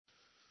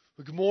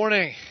Well, good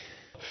morning.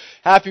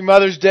 Happy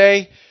Mother's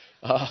Day.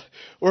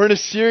 We're in a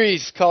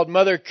series called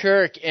Mother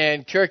Kirk,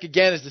 and Kirk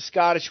again is the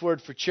Scottish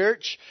word for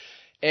church.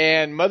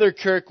 And Mother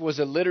Kirk was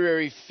a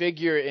literary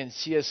figure in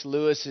C.S.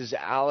 Lewis's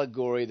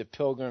allegory, The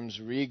Pilgrim's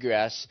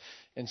Regress.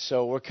 And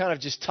so we're kind of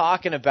just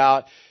talking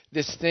about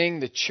this thing,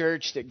 the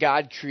church that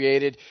God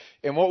created.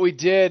 And what we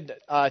did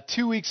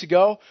 2 weeks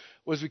ago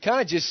was we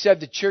kind of just said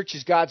the church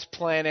is God's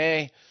plan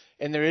A,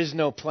 and there is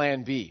no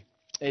plan B.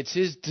 It's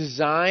His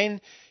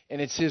design, and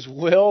it's His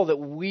will that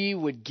we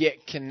would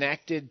get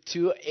connected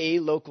to a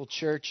local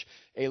church,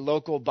 a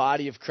local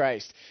body of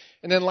Christ.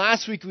 And then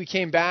last week we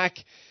came back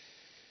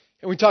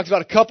and we talked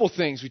about a couple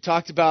things. We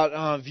talked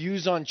about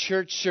views on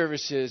church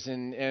services,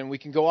 and we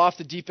can go off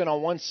the deep end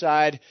on one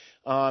side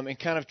and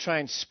kind of try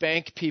and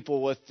spank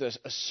people with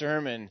a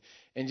sermon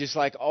and just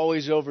like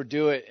always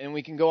overdo it. And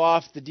we can go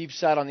off the deep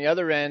side on the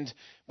other end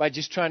by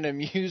just trying to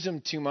amuse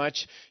them too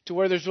much to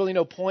where there's really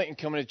no point in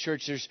coming to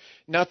church. There's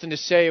nothing to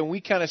say. And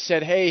we kind of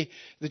said, hey,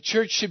 the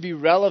church should be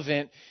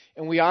relevant,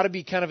 and we ought to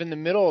be kind of in the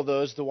middle of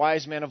those. The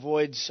wise man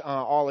avoids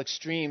all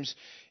extremes.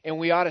 And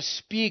we ought to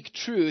speak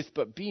truth,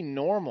 but be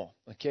normal.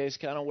 Okay, it's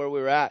kind of where we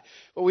were at.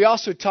 But we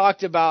also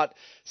talked about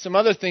some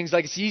other things,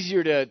 like it's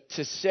easier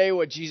to say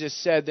what Jesus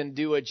said than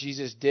do what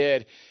Jesus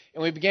did.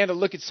 And we began to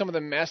look at some of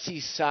the messy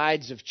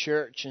sides of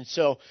church. And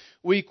so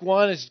week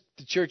one is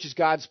the church is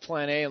God's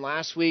plan A. And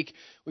last week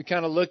we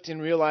kind of looked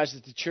and realized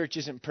that the church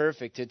isn't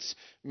perfect. It's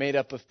made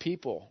up of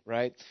people,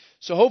 right?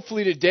 So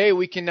hopefully today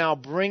we can now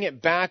bring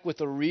it back with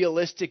a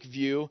realistic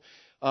view.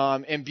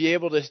 And be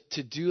able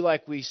to do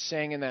like we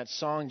sang in that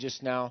song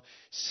just now,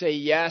 say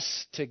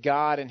yes to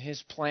God and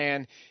His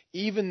plan,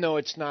 even though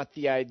it's not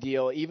the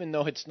ideal, even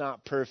though it's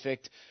not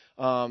perfect,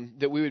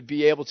 that we would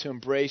be able to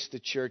embrace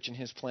the church and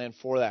His plan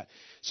for that.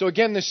 So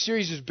again, this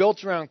series is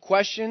built around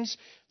questions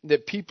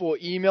that people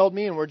emailed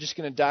me, and we're just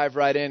going to dive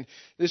right in.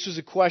 This was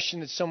a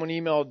question that someone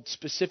emailed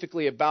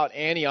specifically about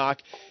Antioch,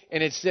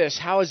 and it's this: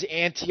 how is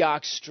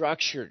Antioch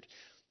structured?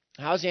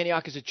 How is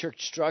Antioch as a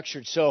church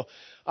structured? So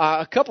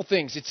a couple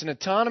things. It's an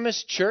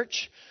autonomous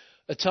church.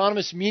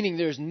 Autonomous meaning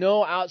there's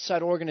no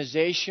outside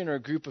organization or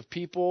group of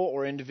people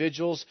or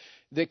individuals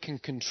that can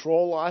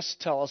control us,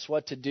 tell us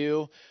what to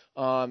do,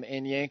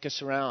 and yank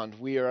us around.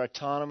 We are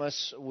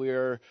autonomous.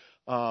 We're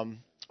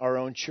our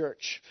own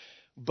church.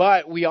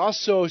 But we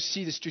also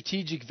see the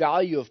strategic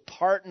value of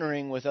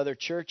partnering with other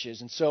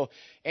churches. And so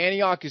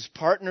Antioch is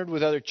partnered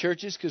with other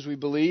churches because we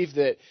believe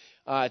that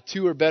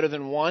two are better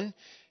than one.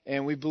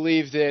 And we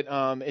believe that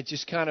it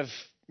just kind of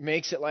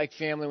makes it like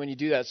family when you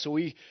do that. So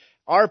we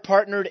are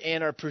partnered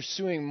and are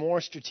pursuing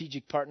more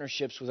strategic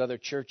partnerships with other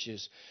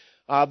churches.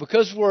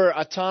 Because we're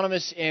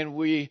autonomous and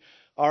we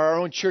are our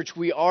own church,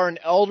 we are an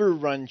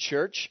elder-run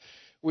church,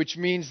 which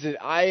means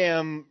that I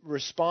am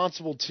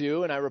responsible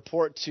to and I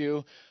report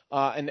to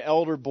an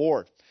elder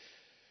board.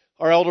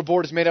 Our elder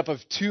board is made up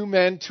of two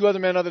other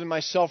men other than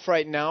myself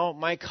right now,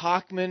 Mike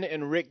Hockman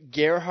and Rick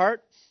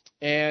Gerhardt.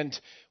 And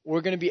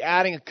we're going to be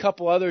adding a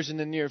couple others in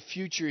the near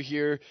future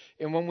here.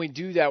 And when we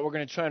do that, we're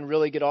going to try and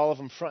really get all of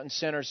them front and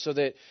center so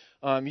that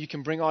you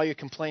can bring all your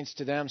complaints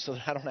to them so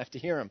that I don't have to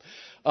hear them.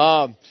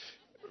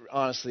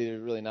 Honestly, there are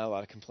really not a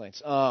lot of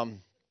complaints.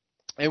 And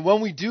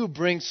when we do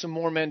bring some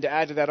more men to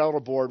add to that elder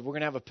board, we're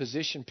going to have a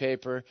position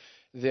paper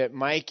that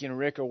Mike and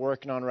Rick are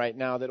working on right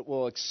now that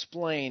will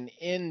explain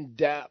in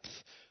depth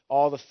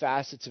all the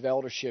facets of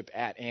eldership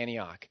at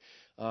Antioch.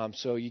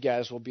 So you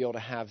guys will be able to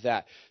have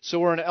that.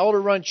 So we're an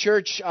elder-run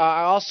church.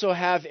 I also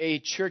have a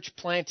church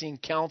planting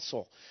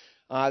council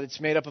that's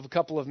made up of a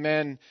couple of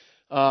men.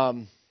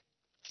 Bill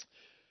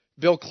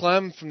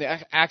Clem from the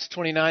Acts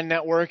 29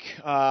 network.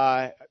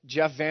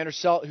 Jeff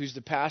Vanderselt, who's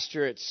the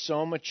pastor at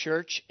Soma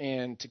Church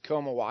in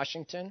Tacoma,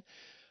 Washington.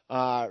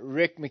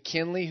 Rick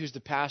McKinley, who's the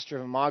pastor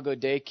of Imago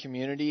Dei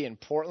Community in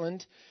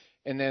Portland.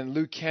 And then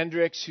Luke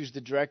Hendricks, who's the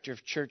director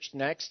of Church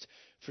Next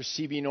for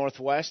CB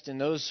Northwest.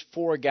 And those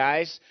four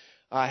guys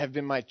have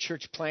been my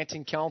church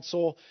planting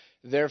council,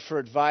 there for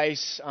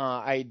advice,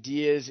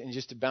 ideas, and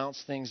just to bounce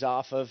things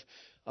off of.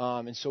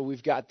 And so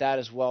we've got that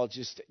as well,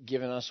 just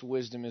giving us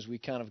wisdom as we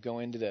kind of go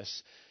into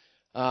this.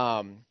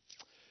 Trying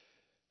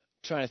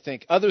to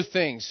think. Other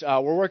things.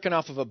 We're working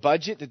off of a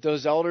budget that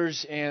those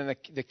elders and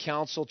the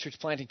council, church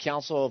planting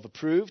council, have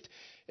approved.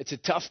 It's a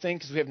tough thing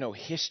because we have no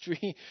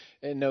history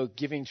and no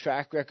giving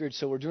track record,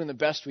 so we're doing the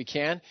best we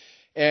can.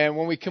 And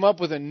when we come up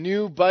with a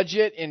new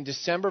budget in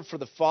December for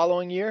the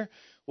following year,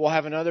 we'll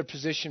have another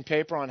position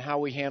paper on how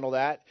we handle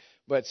that.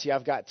 But see,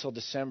 I've got till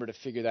December to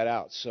figure that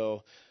out,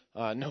 so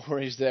no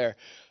worries there.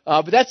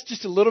 But that's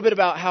just a little bit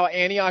about how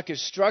Antioch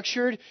is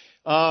structured.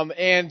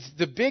 And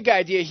the big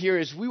idea here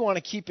is we want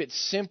to keep it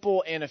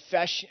simple and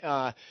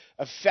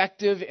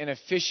effective and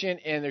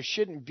efficient, and there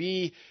shouldn't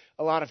be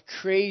a lot of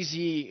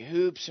crazy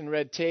hoops and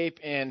red tape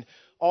and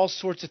all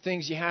sorts of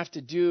things you have to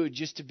do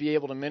just to be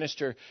able to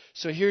minister.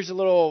 So here's a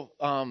little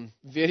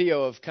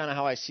video of kind of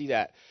how I see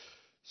that.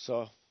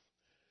 So,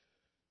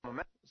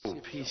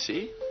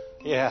 PC?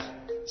 Yeah,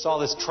 it's all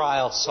this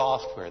trial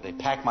software. They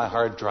pack my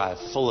hard drive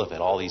full of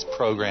it. All these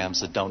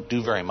programs that don't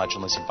do very much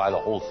unless you buy the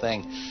whole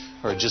thing,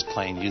 or are just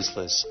plain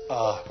useless.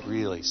 Oh, it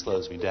really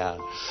slows me down.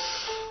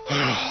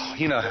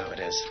 You know how it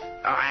is.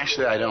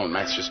 Actually, I don't.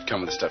 Macs just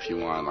come with the stuff you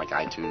want, like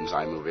iTunes,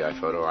 iMovie,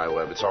 iPhoto,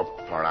 iWeb. It's all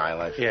part of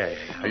iLife. Yeah.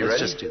 Are you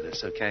Let's ready? just do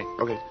this, okay?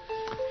 Okay.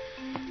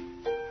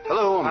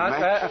 Hello,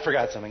 Mac. I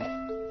forgot something.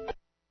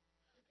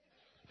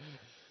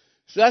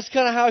 So that's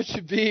kind of how it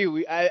should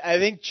be. I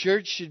think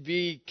church should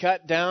be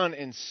cut down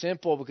and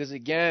simple because,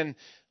 again,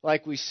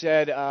 like we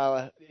said,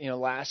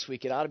 last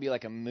week, it ought to be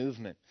like a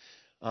movement,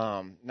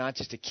 not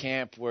just a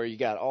camp where you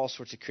got all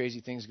sorts of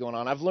crazy things going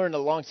on. I've learned a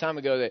long time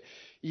ago that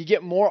you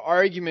get more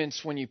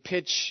arguments when you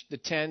pitch the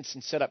tents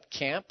and set up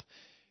camp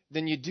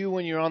than you do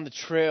when you're on the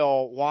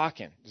trail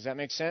walking. Does that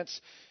make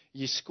sense?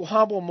 You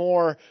squabble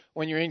more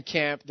when you're in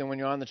camp than when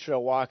you're on the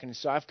trail walking.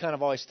 So I've kind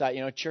of always thought,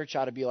 church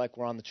ought to be like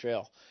we're on the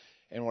trail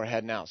and we're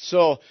heading out.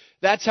 So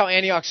that's how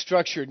Antioch's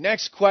structured.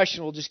 Next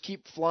question, we'll just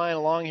keep flying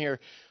along here.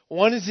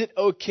 When is it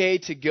okay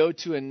to go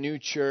to a new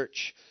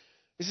church?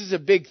 This is a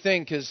big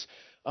thing because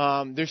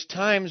there's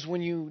times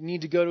when you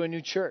need to go to a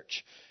new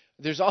church.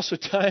 There's also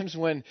times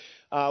when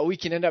we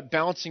can end up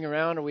bouncing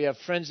around, or we have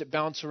friends that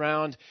bounce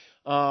around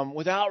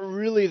without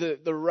really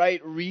the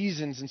right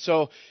reasons. And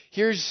so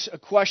here's a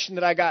question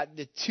that I got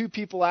that 2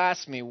 people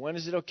asked me. When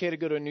is it okay to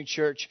go to a new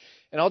church?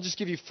 And I'll just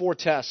give you 4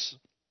 tests.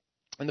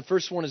 And the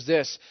first one is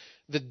this: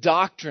 the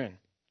doctrine.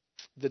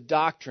 The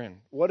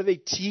doctrine. What are they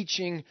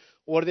teaching?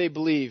 What do they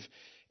believe?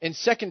 In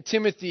 2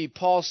 Timothy,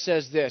 Paul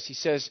says this. He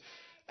says,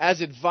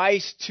 as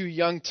advice to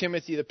young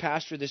Timothy, the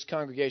pastor of this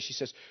congregation, he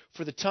says,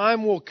 for the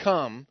time will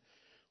come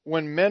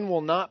when men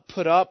will not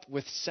put up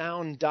with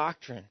sound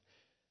doctrine.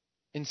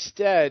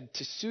 Instead,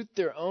 to suit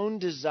their own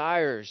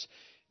desires,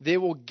 they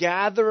will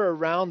gather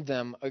around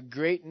them a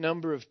great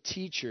number of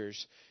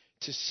teachers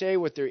to say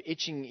what their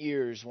itching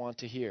ears want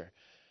to hear.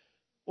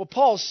 What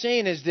Paul's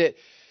saying is that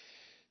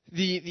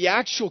the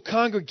actual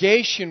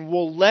congregation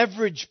will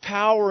leverage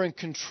power and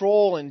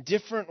control in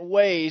different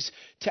ways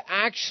to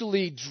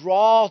actually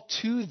draw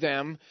to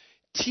them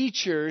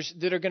teachers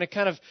that are going to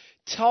kind of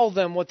tell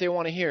them what they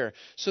want to hear.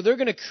 So they're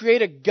going to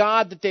create a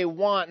God that they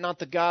want, not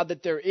the God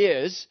that there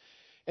is.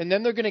 And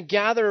then they're going to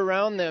gather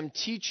around them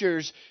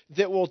teachers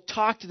that will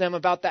talk to them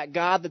about that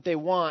God that they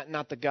want,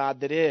 not the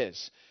God that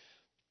is.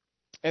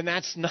 And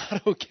that's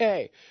not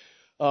okay.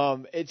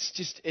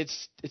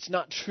 It's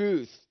not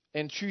truth.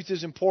 And truth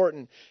is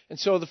important. And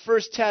so the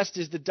first test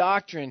is the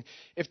doctrine.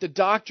 If the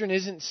doctrine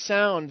isn't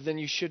sound, then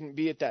you shouldn't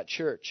be at that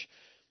church.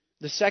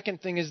 The second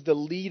thing is the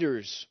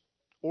leaders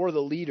or the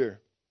leader.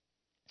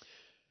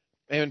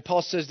 And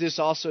Paul says this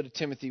also to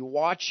Timothy: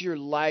 watch your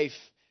life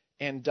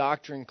and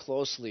doctrine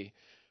closely.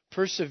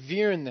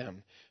 Persevere in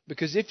them,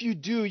 because if you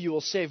do, you will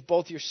save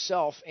both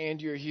yourself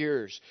and your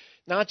hearers.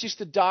 Not just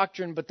the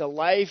doctrine, but the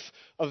life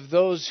of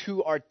those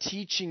who are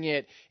teaching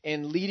it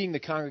and leading the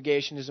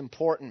congregation is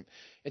important.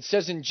 It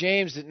says in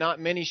James that not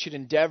many should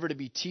endeavor to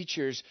be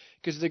teachers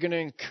because they're going to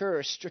incur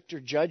a stricter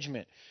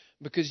judgment.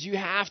 Because you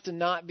have to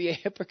not be a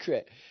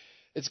hypocrite.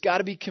 It's got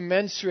to be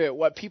commensurate.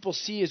 What people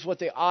see is what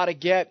they ought to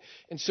get.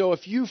 And so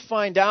if you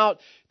find out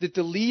that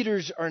the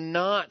leaders are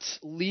not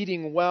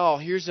leading well,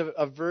 here's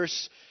a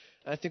verse,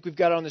 I think we've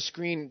got it on the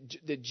screen,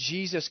 that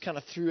Jesus kind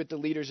of threw at the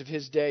leaders of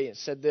his day. It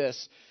said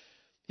this.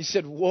 He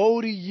said,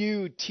 woe to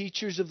you,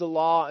 teachers of the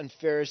law and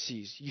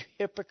Pharisees, you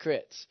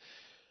hypocrites.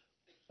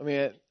 I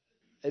mean,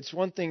 it's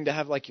one thing to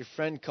have like your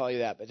friend call you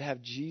that, but to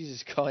have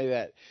Jesus call you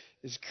that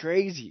is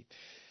crazy.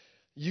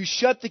 You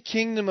shut the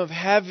kingdom of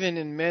heaven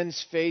in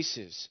men's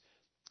faces.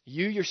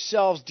 You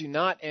yourselves do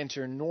not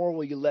enter, nor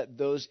will you let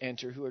those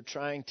enter who are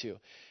trying to.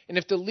 And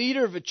if the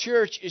leader of a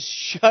church is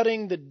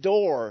shutting the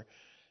door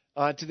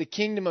to the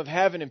kingdom of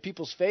heaven in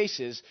people's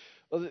faces,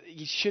 well,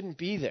 you shouldn't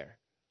be there.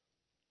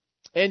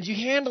 And you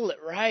handle it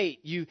right.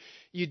 You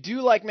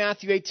do like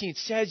Matthew 18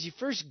 says. You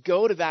first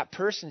go to that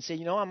person and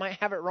say, I might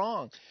have it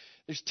wrong.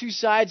 There's 2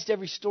 sides to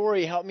every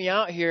story. Help me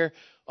out here.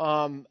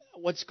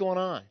 What's going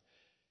on?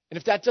 And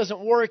if that doesn't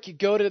work, you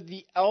go to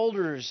the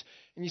elders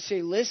and you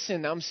say,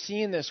 listen, I'm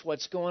seeing this.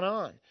 What's going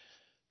on?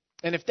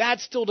 And if that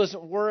still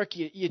doesn't work,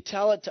 you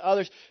tell it to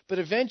others. But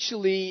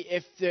eventually,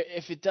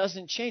 if it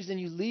doesn't change, then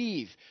you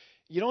leave.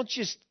 You don't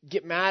just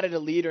get mad at a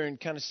leader and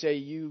kind of say,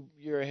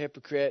 you're a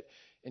hypocrite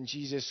and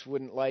Jesus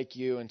wouldn't like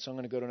you, and so I'm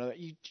going to go to another.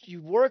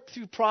 You work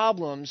through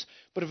problems,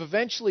 but if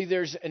eventually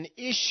there's an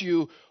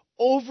issue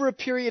over a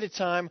period of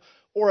time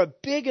or a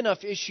big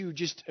enough issue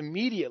just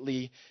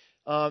immediately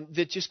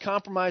that just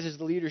compromises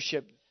the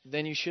leadership,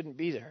 then you shouldn't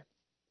be there.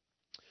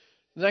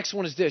 The next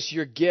one is this: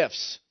 your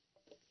gifts.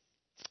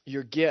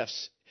 Your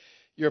gifts.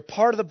 You're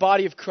part of the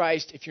body of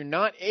Christ. If you're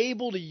not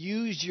able to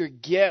use your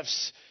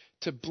gifts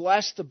to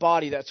bless the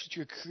body, that's what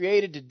you're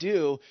created to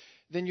do,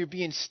 then you're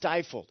being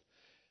stifled.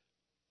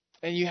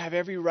 And you have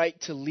every right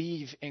to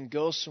leave and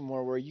go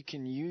somewhere where you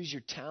can use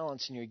your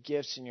talents and your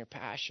gifts and your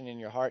passion and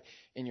your heart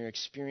and your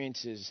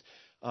experiences,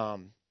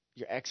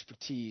 your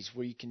expertise,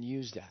 where you can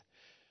use that.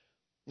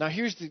 Now,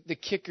 here's the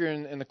kicker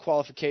and the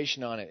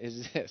qualification on it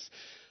is this.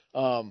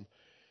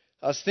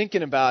 I was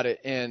thinking about it,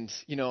 and,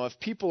 if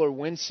people are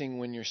wincing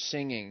when you're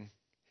singing,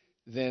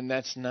 then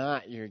that's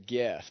not your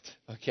gift,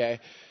 okay?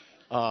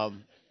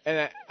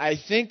 And I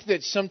think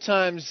that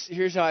sometimes,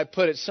 here's how I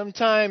put it,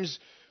 sometimes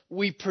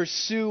we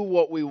pursue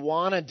what we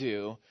want to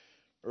do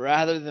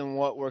rather than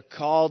what we're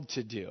called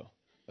to do,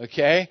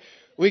 okay?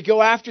 We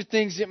go after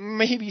things that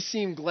maybe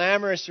seem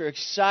glamorous or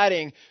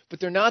exciting, but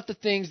they're not the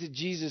things that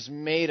Jesus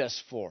made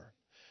us for,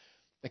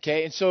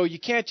 okay? And so you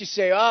can't just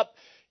say,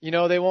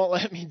 they won't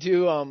let me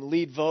do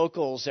lead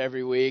vocals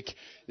every week.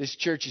 This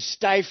church is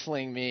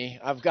stifling me.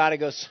 I've got to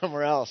go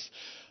somewhere else.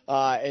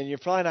 And you're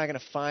probably not going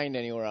to find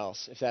anywhere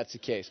else if that's the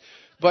case.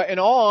 But in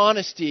all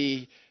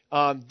honesty,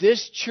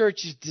 this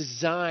church is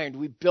designed,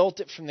 we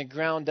built it from the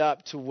ground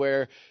up to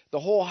where the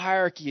whole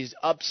hierarchy is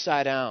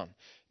upside down.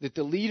 That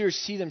the leaders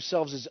see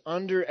themselves as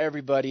under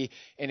everybody,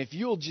 and if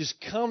you'll just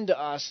come to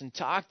us and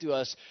talk to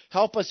us,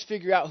 help us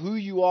figure out who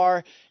you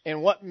are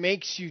and what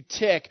makes you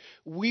tick,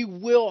 we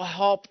will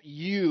help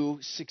you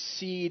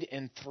succeed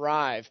and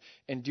thrive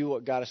and do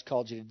what God has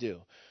called you to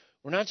do.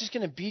 We're not just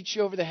going to beat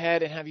you over the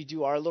head and have you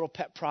do our little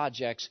pet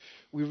projects.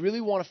 We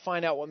really want to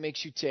find out what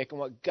makes you tick and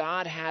what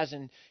God has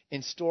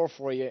in store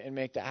for you and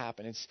make that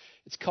happen. It's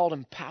called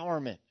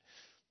empowerment.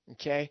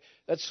 Okay?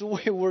 That's the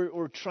way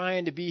we're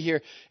trying to be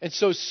here. And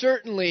so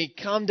certainly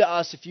come to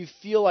us if you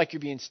feel like you're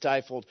being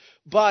stifled.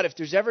 But if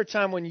there's ever a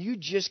time when you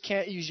just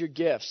can't use your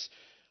gifts,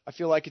 I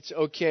feel like it's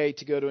okay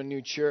to go to a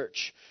new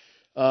church.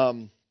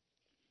 Here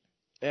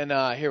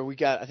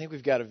I think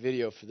we've got a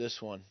video for this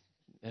one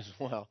as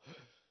well.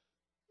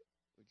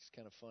 Which is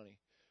kind of funny.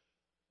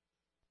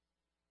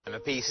 I'm a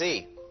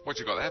PC. What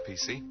you got there,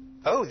 PC?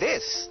 Oh,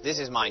 this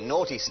is my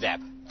naughty step.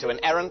 To an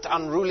errant,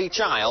 unruly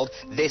child,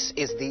 this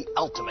is the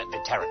ultimate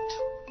deterrent.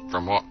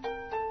 From what?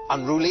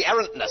 Unruly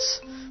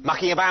errantness,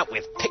 mucking about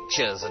with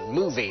pictures and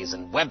movies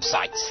and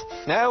websites.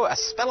 No, a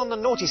spell on the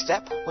naughty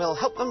step will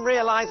help them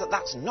realize that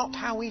that's not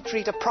how we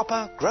treat a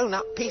proper,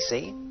 grown-up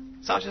PC,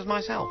 such as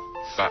myself.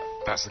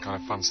 That's the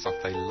kind of fun stuff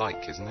they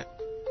like, isn't it?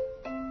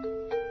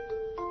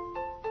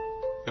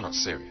 You're not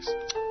serious.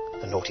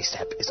 The naughty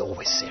step is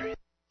always serious.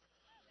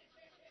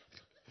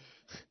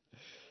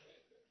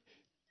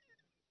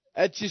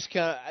 That's just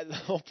kind of, the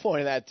whole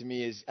point of that to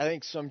me is I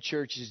think some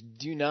churches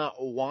do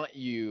not want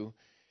you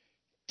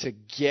to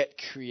get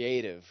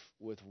creative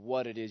with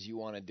what it is you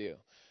want to do.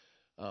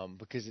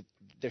 Because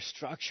their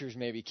structures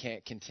maybe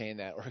can't contain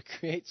that, or it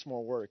creates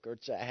more work, or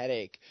it's a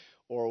headache,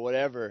 or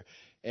whatever.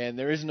 And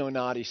there is no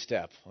naughty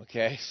step,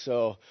 okay?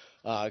 So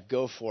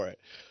go for it.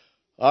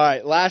 All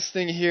right, last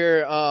thing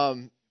here,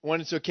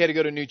 when it's okay to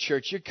go to a new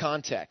church, your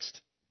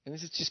context. And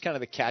this is just kind of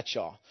the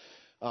catch-all.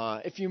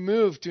 If you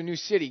move to a new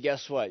city,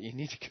 guess what? You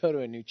need to go to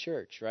a new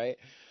church, right?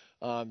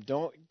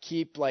 Don't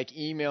keep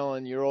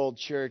emailing your old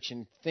church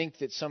and think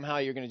that somehow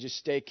you're going to just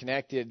stay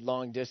connected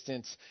long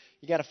distance.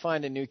 You got to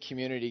find a new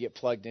community to get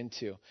plugged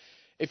into.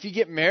 If you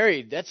get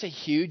married, that's a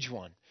huge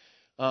one.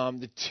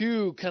 The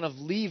two kind of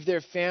leave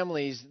their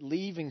families,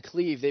 leave and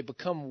cleave. They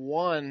become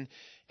one,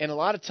 and a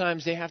lot of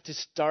times they have to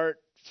start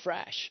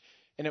fresh.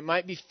 And it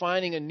might be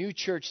finding a new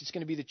church that's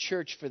going to be the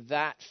church for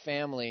that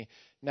family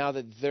now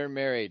that they're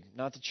married,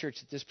 not the church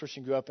that this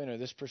person grew up in or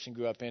this person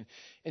grew up in.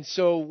 And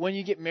so when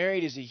you get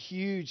married is a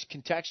huge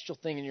contextual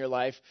thing in your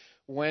life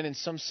when, in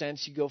some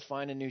sense, you go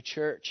find a new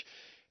church.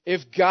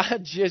 If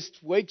God just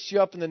wakes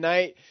you up in the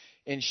night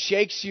and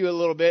shakes you a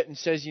little bit and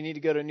says you need to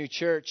go to a new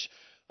church,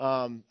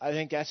 I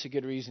think that's a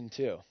good reason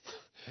too.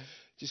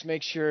 Just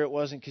make sure it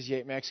wasn't because you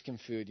ate Mexican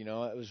food. It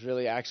was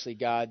really actually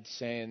God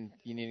saying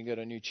you need to go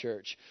to a new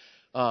church.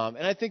 And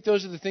I think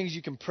those are the things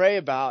you can pray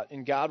about,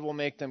 and God will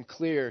make them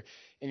clear.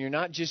 And you're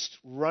not just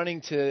running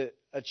to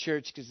a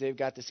church because they've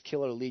got this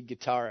killer lead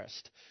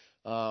guitarist,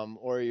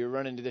 or you're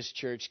running to this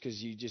church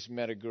because you just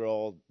met a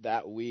girl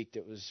that week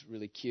that was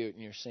really cute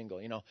and you're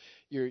single.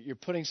 You're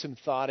putting some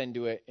thought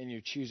into it, and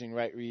you're choosing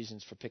right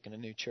reasons for picking a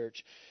new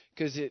church,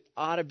 because it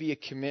ought to be a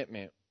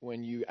commitment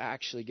when you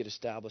actually get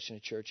established in a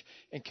church,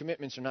 and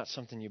commitments are not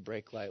something you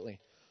break lightly.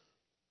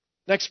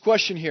 Next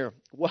question here: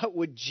 what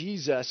would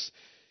Jesus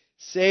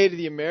say to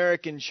the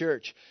American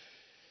church?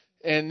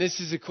 And this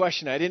is a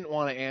question I didn't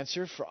want to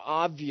answer for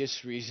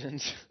obvious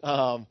reasons.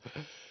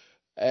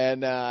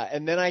 And then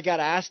I got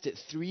asked it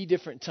 3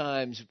 different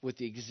times with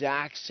the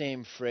exact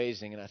same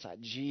phrasing. And I thought,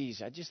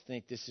 geez, I just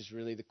think this is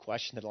really the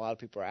question that a lot of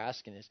people are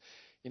asking is,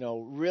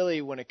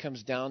 really when it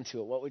comes down to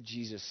it, what would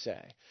Jesus say?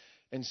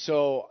 And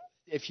so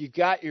if you've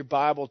got your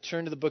Bible,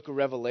 turn to the book of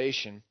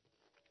Revelation.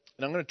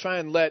 And I'm going to try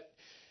and let,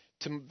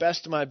 to the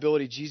best of my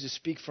ability, Jesus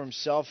speak for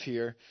himself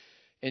here.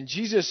 And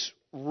Jesus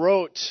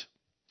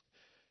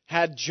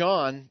had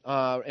John,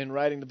 in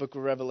writing the book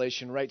of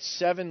Revelation, write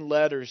 7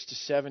 letters to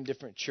 7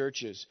 different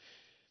churches.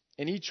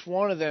 And each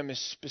one of them is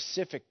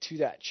specific to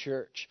that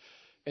church.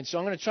 And so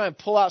I'm going to try and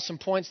pull out some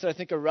points that I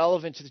think are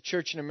relevant to the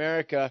church in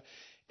America.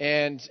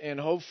 And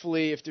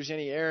hopefully, if there's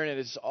any error in it,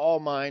 it's all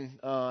mine.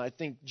 I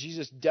think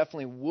Jesus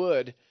definitely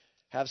would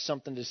have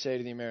something to say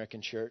to the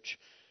American church.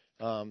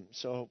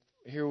 So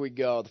here we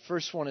go. The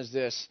first one is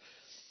this.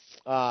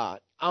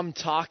 I'm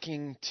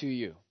talking to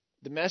you.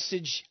 The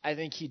message I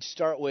think he'd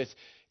start with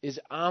is,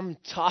 I'm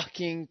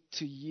talking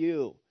to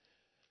you.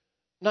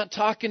 I'm not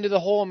talking to the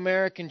whole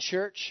American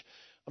church.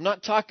 I'm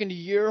not talking to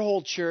your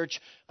whole church.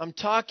 I'm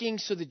talking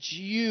so that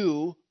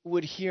you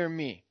would hear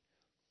me.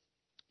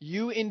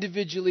 You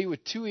individually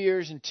with 2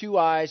 ears and 2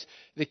 eyes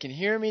that can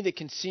hear me, that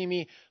can see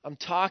me. I'm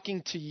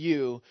talking to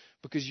you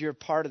because you're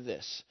part of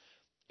this.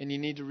 And you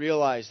need to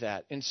realize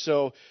that. And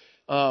so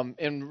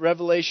in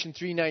Revelation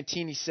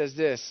 3:19, he says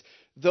this,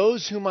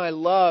 those whom I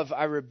love,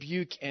 I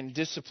rebuke and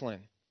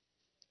discipline.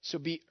 So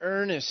be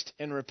earnest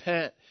and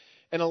repent.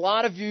 And a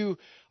lot of you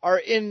are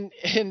in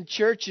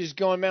churches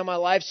going, man, my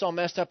life's all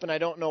messed up and I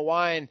don't know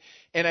why.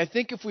 And I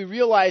think if we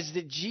realize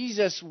that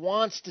Jesus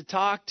wants to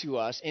talk to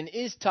us and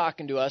is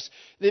talking to us,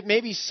 that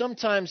maybe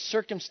sometimes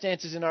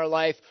circumstances in our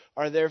life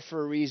are there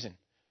for a reason.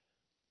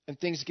 And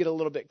things get a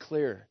little bit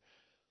clearer.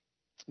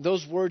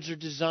 Those words are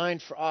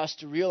designed for us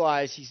to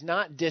realize he's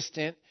not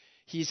distant.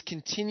 He's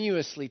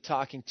continuously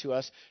talking to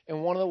us.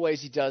 And one of the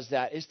ways he does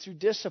that is through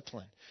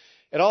discipline.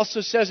 It also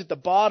says at the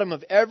bottom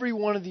of every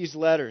one of these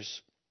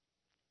letters,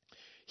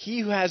 he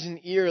who has an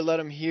ear, let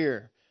him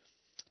hear.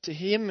 To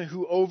him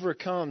who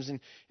overcomes. And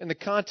in the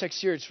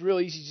context here, it's real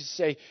easy to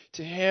say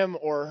to him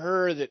or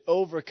her that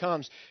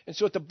overcomes. And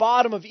so at the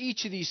bottom of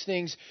each of these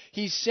things,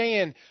 he's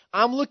saying,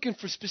 I'm looking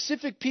for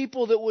specific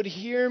people that would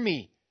hear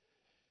me,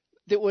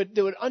 that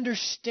would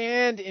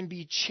understand and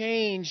be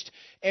changed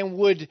and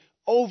would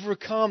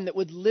overcome, that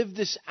would live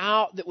this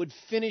out, that would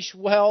finish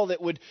well,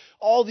 that would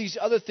all these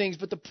other things.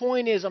 But the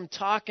point is, I'm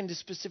talking to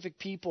specific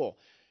people,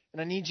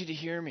 and I need you to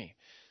hear me.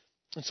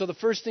 And so the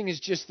first thing is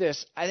just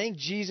this. I think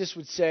Jesus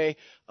would say,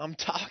 I'm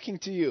talking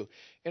to you.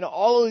 And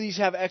all of these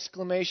have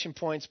exclamation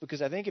points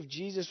because I think if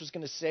Jesus was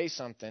going to say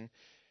something,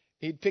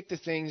 he'd pick the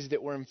things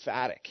that were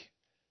emphatic,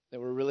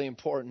 that were really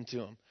important to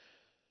him.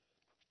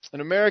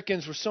 And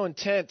Americans were so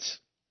intent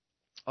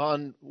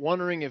on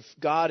wondering if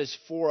God is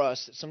for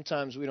us that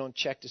sometimes we don't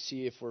check to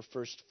see if we're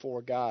first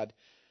for God.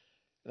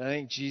 And I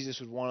think Jesus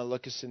would want to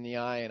look us in the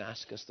eye and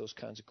ask us those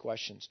kinds of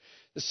questions.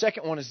 The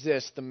second one is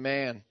this, the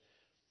man.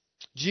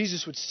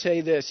 Jesus would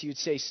say this. He would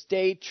say,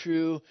 stay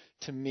true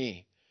to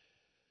me.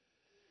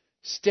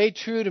 Stay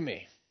true to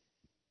me.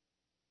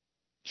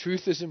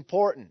 Truth is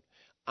important.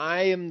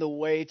 I am the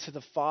way to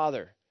the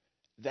Father.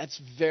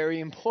 That's very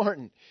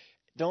important.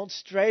 Don't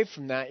stray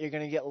from that. You're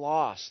going to get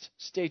lost.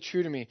 Stay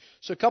true to me.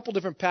 So a couple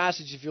different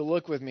passages, if you'll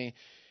look with me.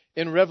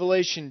 In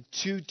Revelation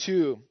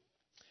 2:2, it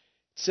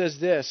says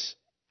this,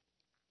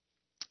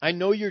 I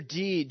know your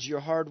deeds,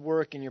 your hard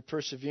work, and your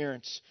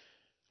perseverance.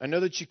 I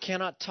know that you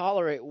cannot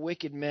tolerate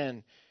wicked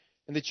men,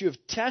 and that you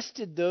have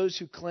tested those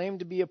who claim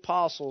to be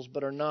apostles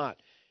but are not,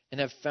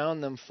 and have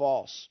found them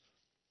false.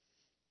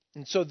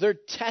 And so they're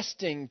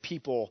testing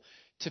people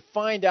to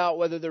find out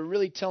whether they're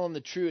really telling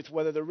the truth,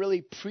 whether they're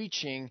really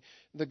preaching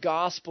the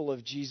gospel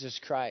of Jesus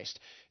Christ.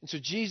 And so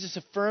Jesus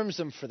affirms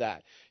them for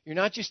that. You're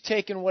not just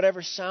taking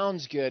whatever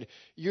sounds good,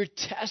 you're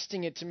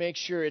testing it to make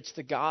sure it's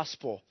the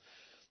gospel.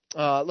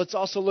 Let's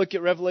also look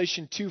at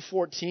Revelation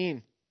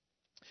 2:14.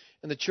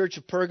 In the church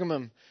of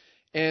Pergamum,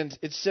 and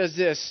it says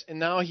this, and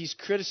now he's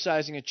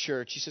criticizing a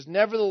church. He says,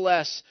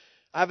 nevertheless,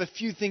 I have a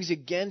few things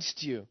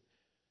against you.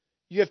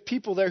 You have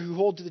people there who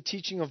hold to the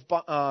teaching of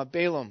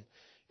Balaam,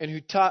 and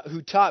who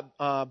taught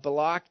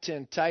Balak to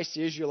entice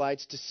the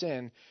Israelites to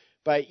sin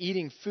by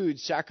eating food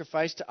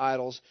sacrificed to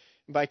idols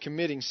and by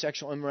committing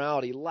sexual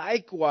immorality.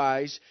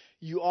 Likewise,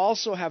 you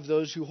also have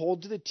those who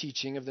hold to the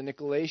teaching of the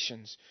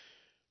Nicolaitans.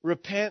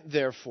 Repent,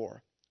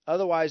 therefore.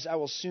 Otherwise, I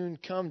will soon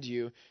come to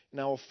you, and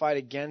I will fight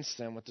against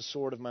them with the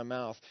sword of my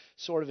mouth.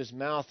 Sword of his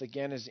mouth,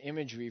 again, is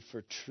imagery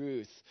for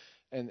truth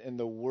and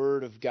the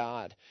word of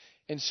God.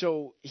 And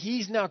so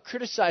he's now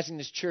criticizing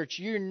this church.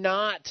 You're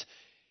not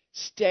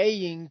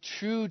staying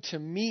true to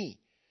me.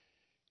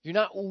 You're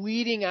not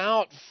weeding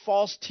out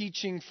false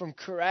teaching from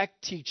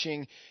correct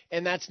teaching,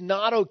 and that's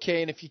not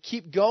okay. And if you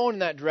keep going in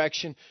that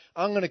direction,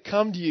 I'm going to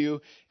come to you,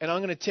 and I'm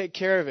going to take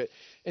care of it.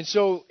 And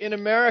so in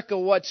America,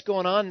 what's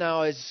going on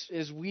now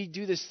is we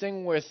do this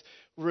thing with,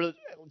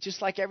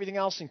 just like everything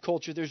else in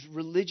culture, there's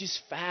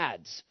religious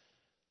fads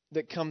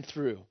that come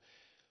through.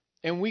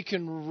 And we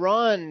can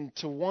run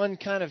to one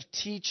kind of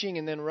teaching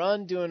and then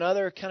run to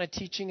another kind of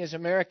teaching as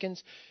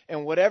Americans.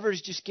 And whatever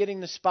is just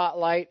getting the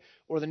spotlight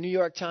or the New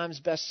York Times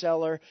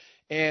bestseller.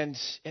 And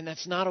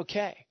that's not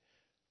okay.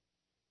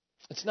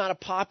 It's not a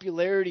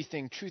popularity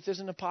thing. Truth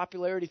isn't a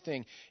popularity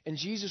thing. And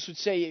Jesus would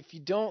say, if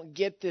you don't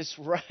get this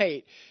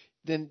right,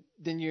 then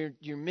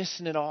you're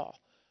missing it all.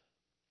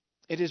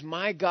 It is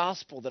my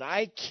gospel that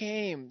I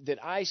came,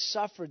 that I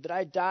suffered, that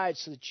I died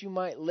so that you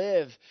might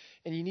live.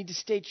 And you need to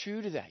stay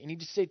true to that. You need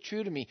to stay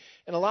true to me.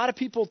 And a lot of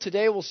people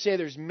today will say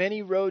there's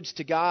many roads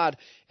to God.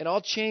 And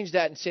I'll change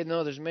that and say,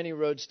 no, there's many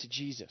roads to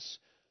Jesus.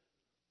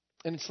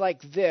 And it's like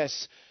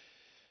this.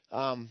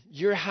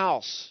 Your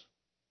house,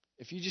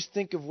 if you just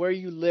think of where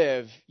you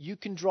live, you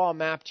can draw a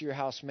map to your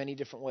house many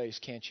different ways,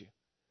 can't you?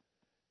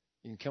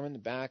 You can come in the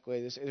back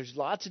way. There's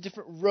lots of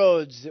different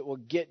roads that will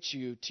get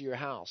you to your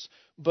house.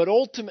 But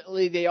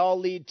ultimately, they all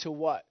lead to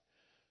what?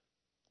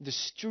 The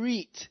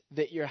street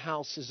that your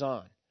house is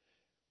on.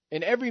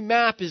 And every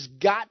map has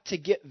got to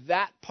get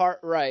that part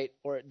right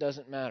or it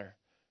doesn't matter.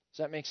 Does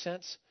that make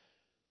sense?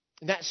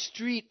 And that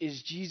street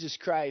is Jesus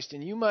Christ.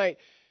 And you might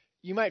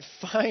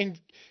find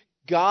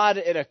God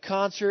at a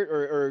concert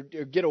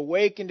or get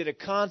awakened at a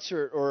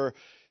concert or,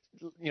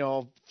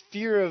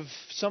 fear of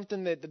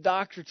something that the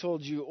doctor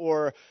told you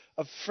or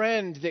a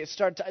friend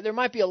that there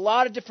might be a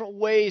lot of different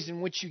ways in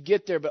which you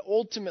get there, but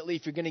ultimately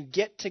if you're going to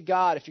get to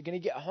God, if you're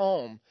going to get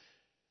home,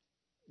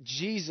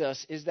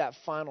 Jesus is that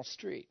final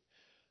street.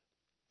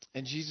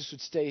 And Jesus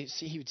would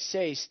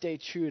say, stay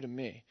true to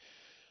me.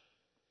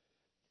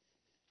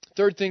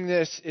 Third thing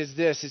this is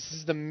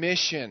the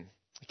mission.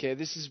 Okay,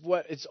 this is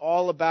what it's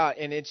all about,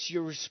 and it's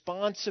your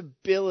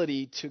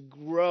responsibility to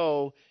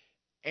grow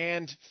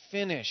and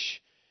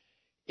finish.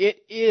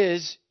 It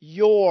is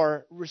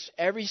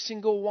every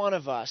single one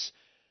of us,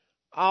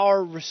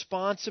 our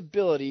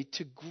responsibility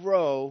to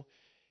grow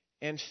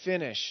and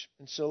finish.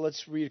 And so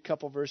let's read a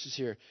couple verses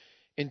here.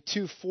 In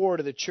 2:4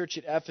 to the church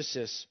at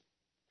Ephesus,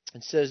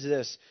 it says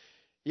this,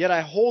 "Yet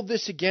I hold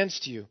this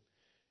against you.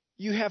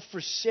 You have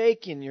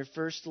forsaken your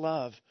first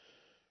love.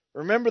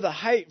 Remember the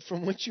height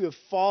from which you have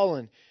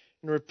fallen,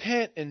 and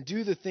repent and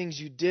do the things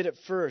you did at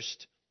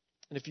first.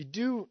 And if you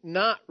do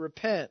not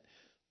repent,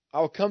 I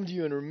will come to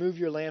you and remove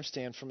your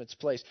lampstand from its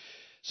place."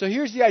 So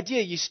here's the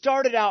idea. You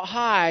started out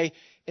high,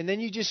 and then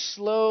you just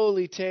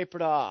slowly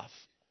tapered off.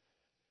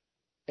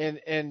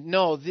 And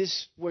no,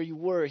 this where you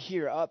were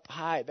here, up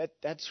high,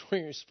 that's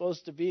where you're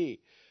supposed to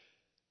be.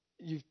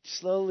 You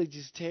slowly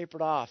just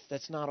tapered off.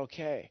 That's not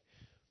okay.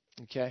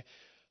 Okay?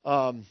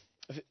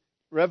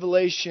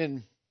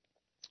 Revelation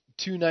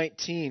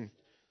 2:19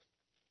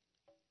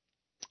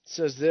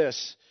 says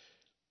this,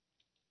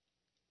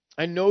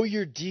 "I know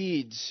your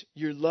deeds,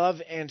 your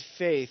love and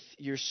faith,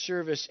 your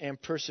service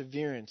and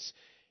perseverance,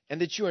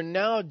 and that you are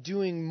now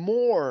doing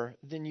more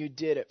than you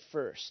did at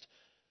first."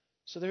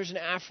 So there's an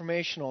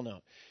affirmational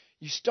note.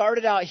 You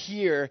started out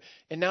here,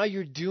 and now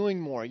you're doing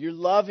more. You're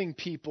loving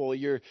people.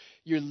 You're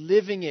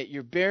living it.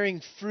 You're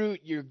bearing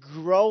fruit. You're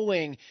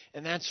growing,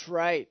 and that's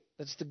right.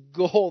 That's the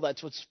goal.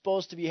 That's what's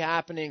supposed to be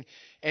happening,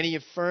 and he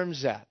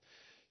affirms that.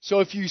 So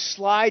if you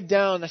slide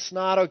down, that's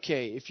not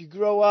okay. If you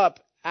grow up,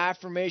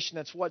 affirmation,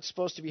 that's what's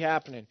supposed to be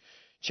happening.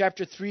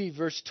 Chapter 3,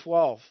 verse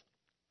 12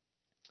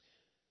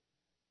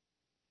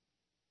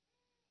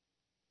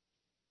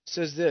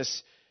 says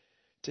this,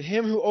 "To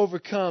him who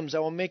overcomes, I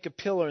will make a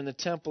pillar in the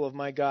temple of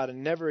my God,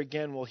 and never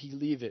again will he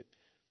leave it.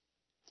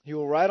 He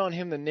will write on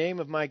him the name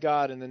of my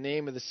God and the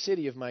name of the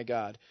city of my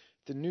God,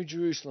 the New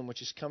Jerusalem,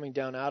 which is coming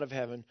down out of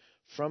heaven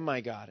from my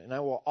God. And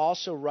I will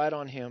also write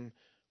on him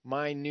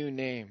my new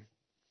name."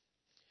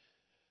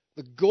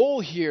 The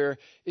goal here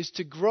is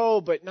to grow,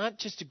 but not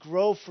just to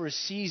grow for a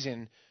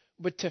season,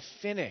 but to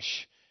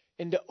finish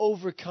and to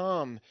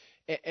overcome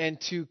and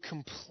to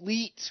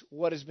complete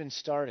what has been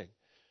started.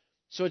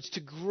 So it's to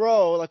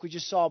grow, like we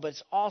just saw, but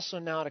it's also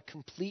now to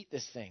complete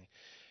this thing.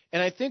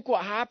 And I think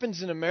what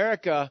happens in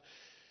America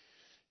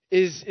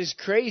is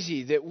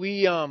crazy, that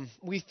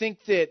we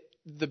think that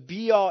the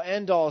be-all,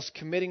 end-all is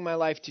committing my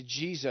life to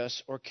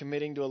Jesus or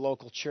committing to a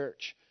local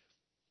church.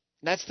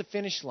 That's the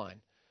finish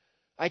line.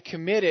 I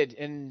committed,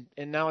 and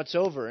now it's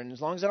over. And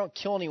as long as I don't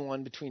kill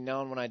anyone between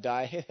now and when I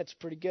die, hey, that's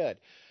pretty good.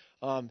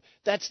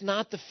 That's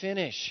not the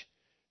finish.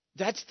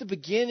 That's the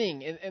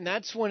beginning. And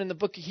that's when in the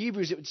book of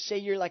Hebrews it would say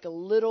you're like a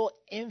little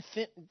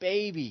infant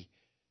baby.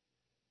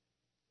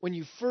 When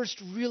you first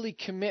really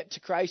commit to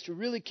Christ or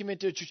really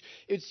commit to a church,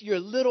 you're a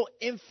little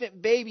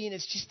infant baby, and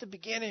it's just the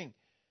beginning.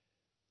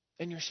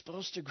 And you're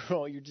supposed to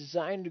grow. You're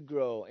designed to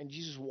grow. And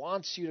Jesus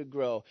wants you to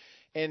grow.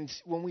 And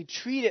when we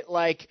treat it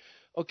like,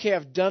 okay,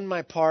 I've done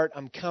my part,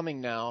 I'm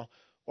coming now,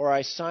 or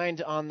I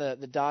signed on the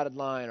dotted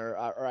line, or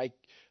I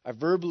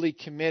verbally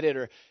committed,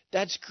 or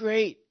that's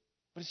great,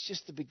 but it's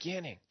just the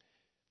beginning.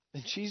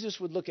 And Jesus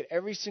would look at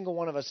every single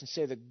one of us and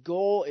say the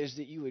goal is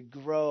that you would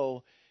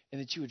grow and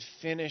that you would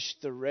finish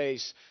the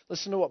race.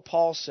 Listen to what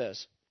Paul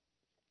says.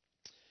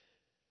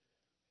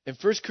 In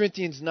 1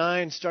 Corinthians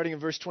 9, starting in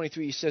verse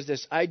 23, he says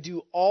this, "I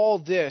do all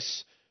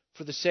this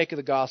for the sake of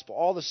the gospel."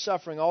 All the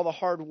suffering, all the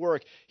hard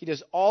work, he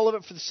does all of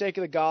it for the sake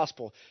of the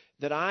gospel,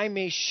 "that I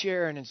may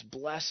share in its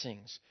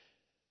blessings.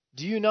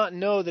 Do you not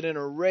know that in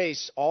a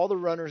race all the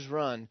runners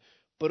run,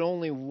 but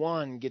only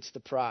one gets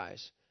the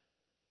prize?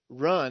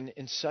 Run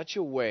in such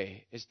a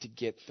way as to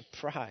get the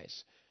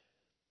prize.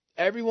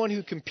 Everyone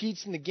who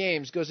competes in the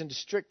games goes into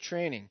strict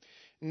training,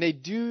 and they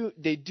do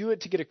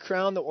it to get a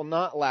crown that will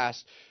not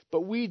last,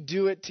 but we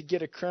do it to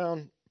get a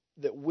crown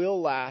that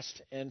will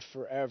last and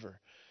forever."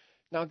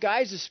 Now,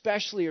 guys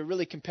especially are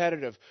really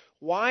competitive.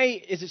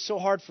 Why is it so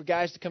hard for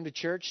guys to come to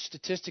church?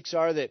 Statistics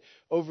are that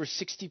over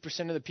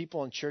 60% of the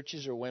people in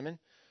churches are women.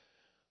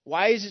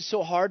 Why is it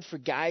so hard for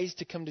guys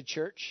to come to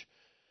church?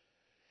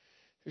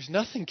 There's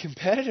nothing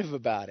competitive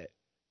about it.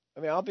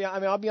 I'll be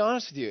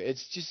honest with you.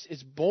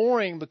 It's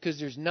boring because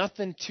there's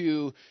nothing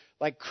to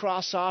like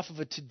cross off of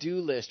a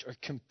to-do list or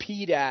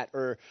compete at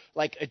or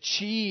like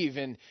achieve,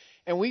 and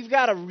we've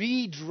got to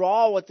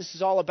redraw what this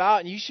is all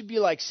about. And you should be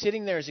like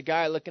sitting there as a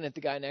guy looking at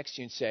the guy next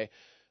to you and say,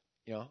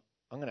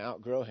 I'm going to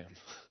outgrow him.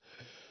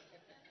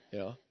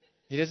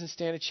 He doesn't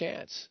stand a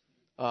chance.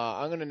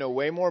 I'm going to know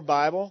way more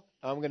Bible.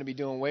 I'm going to be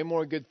doing way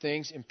more good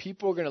things. And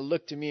people are going to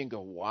look to me and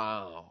go,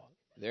 wow,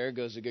 there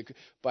goes a good.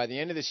 By the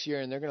end of this year,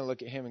 and they're going to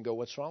look at him and go,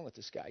 what's wrong with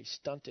this guy? He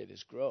stunted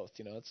his growth.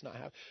 It's not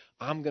happening.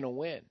 I'm going to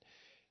win.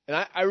 And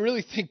I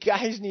really think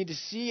guys need to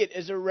see it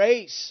as a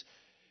race.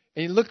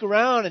 And you look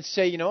around and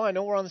say, I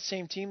know we're on the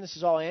same team. This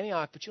is all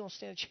Antioch, but you don't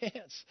stand a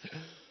chance.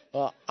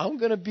 I'm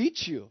going to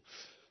beat you.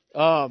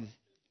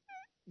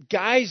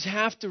 Guys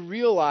have to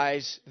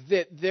realize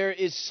that there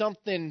is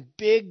something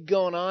big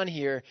going on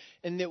here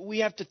and that we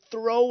have to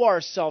throw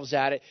ourselves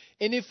at it.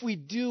 And if we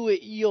do,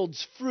 it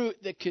yields fruit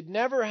that could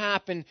never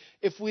happen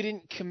if we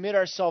didn't commit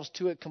ourselves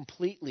to it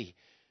completely.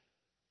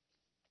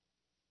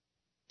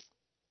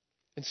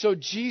 And so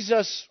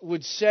Jesus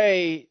would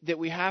say that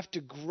we have to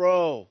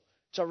grow.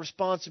 It's our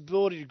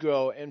responsibility to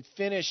grow and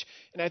finish.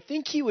 And I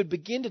think he would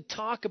begin to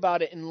talk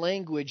about it in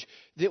language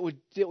that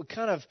would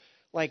kind of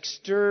like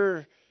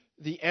stir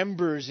the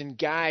embers in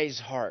guys'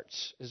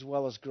 hearts as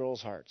well as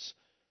girls' hearts,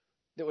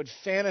 that would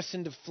fan us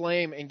into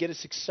flame and get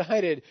us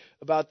excited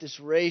about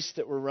this race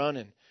that we're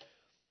running.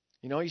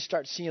 You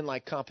start seeing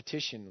like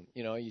competition,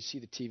 you see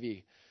the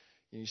TV,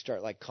 and you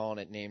start like calling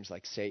it names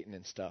like Satan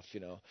and stuff,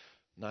 I'm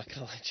not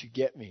going to let you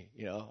get me,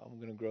 I'm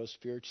going to grow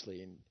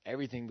spiritually, and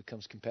everything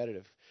becomes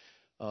competitive.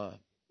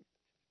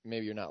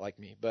 Maybe you're not like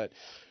me, but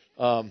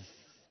I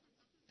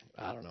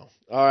don't know.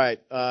 All right,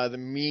 the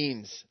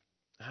means.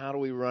 How do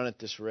we run at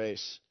this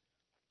race?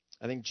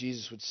 I think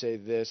Jesus would say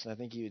this, and I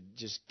think he would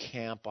just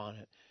camp on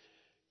it.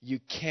 You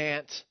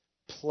can't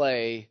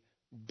play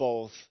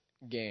both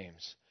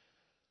games.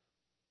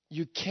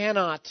 You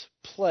cannot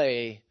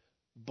play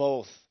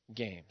both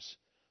games.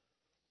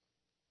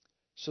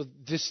 So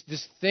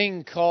this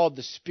thing called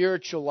the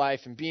spiritual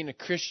life and being a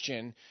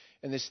Christian,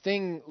 and this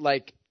thing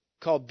like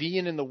called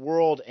being in the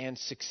world and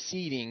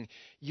succeeding,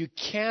 you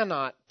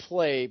cannot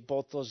play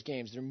both those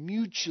games. They're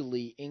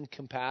mutually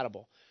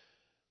incompatible.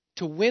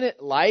 To win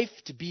at life,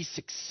 to be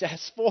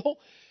successful,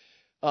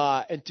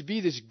 and to be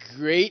this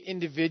great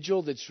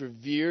individual that's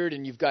revered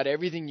and you've got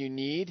everything you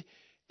need,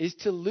 is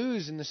to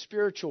lose in the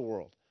spiritual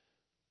world.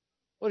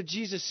 What did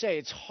Jesus say?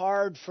 It's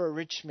hard for a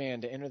rich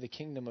man to enter the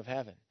kingdom of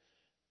heaven.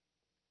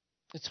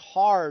 It's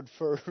hard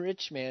for a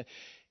rich man.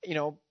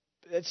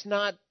 That's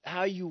not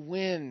how you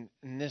win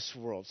in this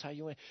world. It's how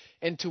you win.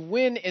 And to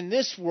win in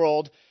this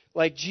world,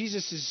 like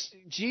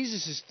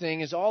Jesus's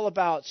thing, is all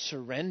about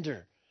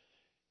surrender,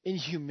 in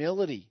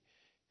humility,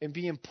 and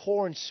being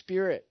poor in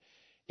spirit,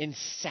 in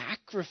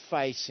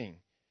sacrificing,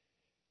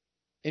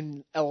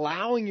 in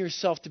allowing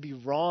yourself to be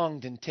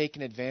wronged and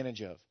taken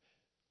advantage of,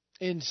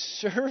 in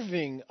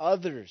serving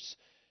others,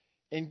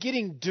 and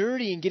getting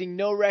dirty and getting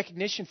no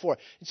recognition for it.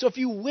 And so if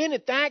you win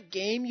at that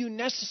game, you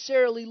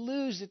necessarily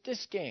lose at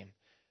this game.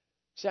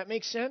 Does that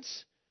make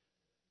sense?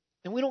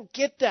 And we don't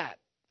get that.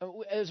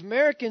 As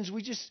Americans,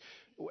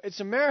 it's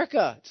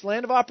America. It's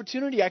land of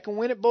opportunity. I can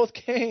win at both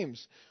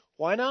games.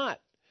 Why not?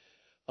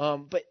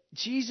 But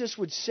Jesus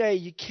would say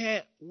you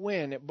can't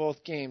win at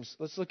both games.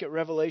 Let's look at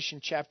Revelation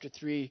chapter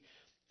 3,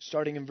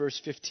 starting in verse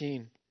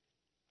 15.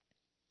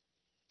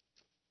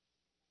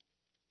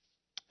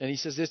 And he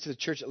says this to the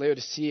church at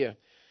Laodicea.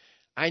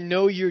 I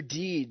know your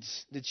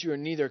deeds, that you are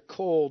neither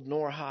cold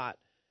nor hot.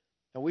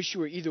 I wish you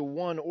were either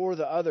one or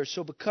the other.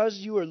 So because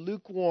you are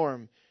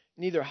lukewarm,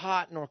 neither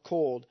hot nor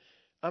cold,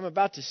 I'm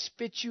about to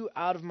spit you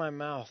out of my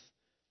mouth.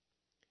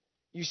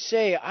 You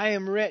say, I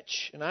am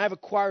rich, and I have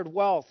acquired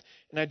wealth,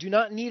 and I do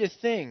not need a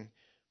thing.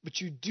 But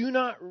you do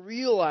not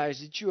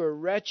realize that you are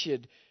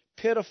wretched,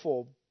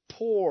 pitiful,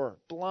 poor,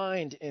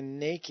 blind, and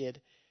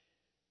naked.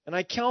 And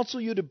I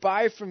counsel you to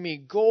buy from me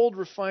gold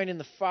refined in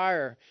the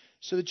fire,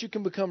 so that you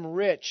can become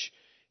rich,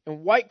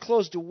 and white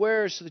clothes to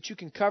wear, so that you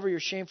can cover your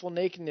shameful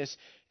nakedness,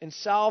 and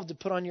salve to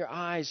put on your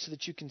eyes, so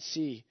that you can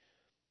see.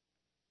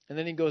 And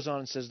then he goes on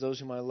and says, those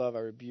whom I love I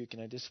rebuke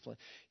and I discipline.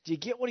 Do you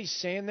get what he's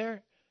saying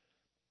there?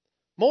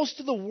 Most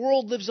of the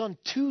world lives on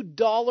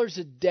 $2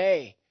 a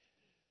day.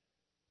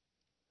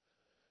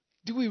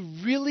 Do we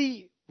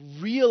really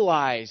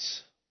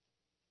realize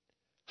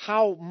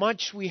how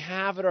much we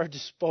have at our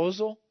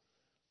disposal?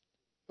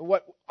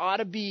 What ought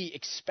to be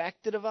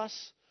expected of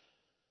us?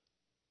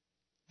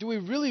 Do we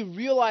really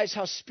realize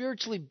how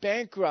spiritually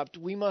bankrupt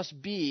we must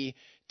be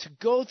to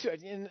go through?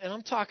 And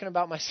I'm talking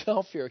about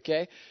myself here,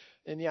 okay?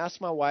 And you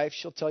ask my wife,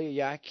 she'll tell you,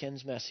 yeah,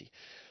 Ken's messy.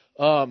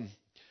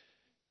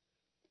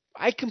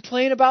 I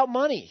complain about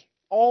money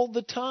all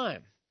the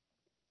time.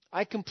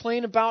 I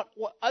complain about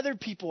what other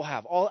people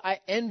have. I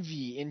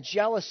envy and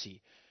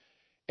jealousy.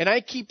 And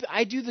I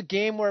do the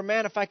game where,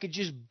 man, if I could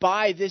just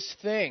buy this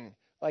thing.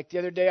 Like the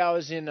other day I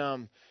was in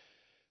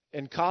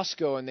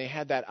Costco and they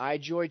had that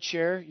iJoy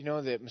chair,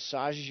 that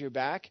massages your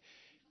back.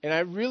 And I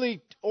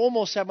really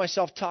almost had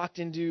myself talked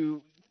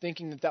into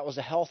thinking that was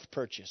a health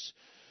purchase.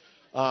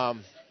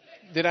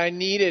 That I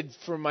needed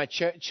for my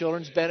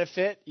children's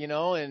benefit,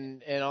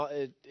 and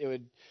it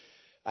would.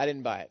 I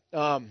didn't buy it.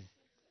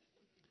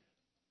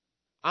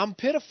 I'm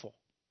pitiful.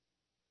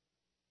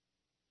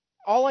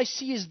 All I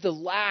see is the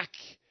lack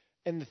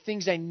and the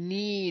things I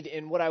need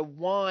and what I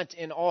want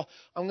and all.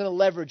 I'm going to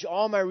leverage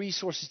all my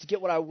resources to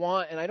get what I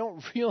want, and I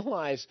don't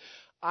realize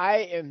I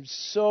am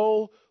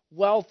so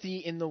wealthy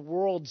in the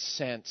world's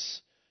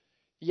sense,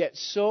 yet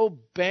so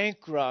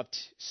bankrupt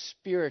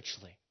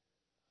spiritually.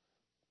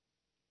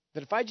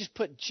 That if I just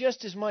put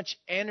just as much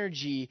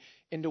energy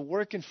into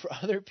working for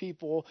other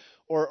people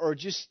or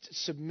just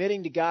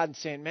submitting to God and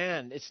saying,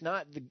 man,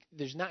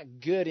 there's not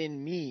good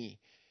in me.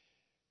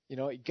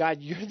 God,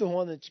 you're the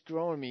one that's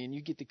growing me and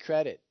you get the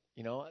credit.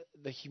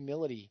 The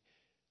humility.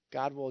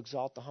 God will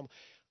exalt the humble.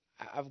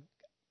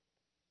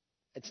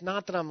 It's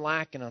not that I'm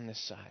lacking on this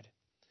side.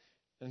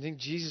 I think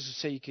Jesus would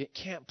say you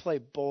can't play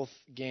both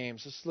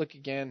games. Let's look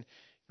again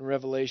in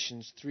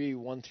Revelations 3,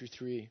 1 through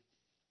 3.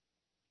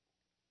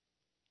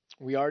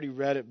 We already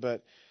read it,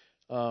 but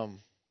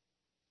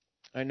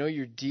I know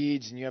your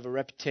deeds, and you have a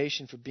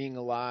reputation for being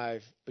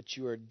alive, but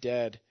you are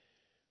dead.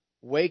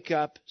 Wake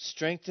up,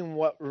 strengthen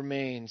what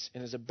remains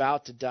and is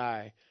about to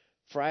die,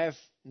 for I have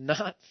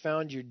not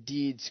found your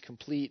deeds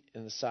complete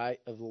in the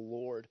sight of the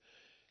Lord.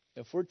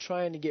 If we're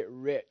trying to get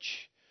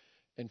rich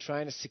and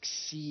trying to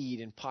succeed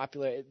in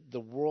popular the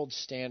world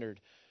standard,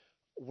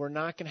 we're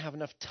not going to have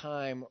enough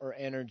time or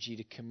energy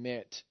to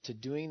commit to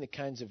doing the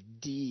kinds of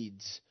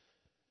deeds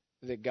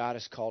that God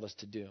has called us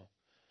to do.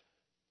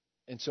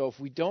 And so if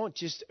we don't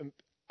just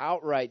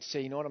outright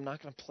say, you know what, I'm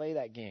not going to play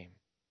that game.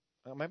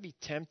 I might be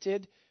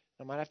tempted.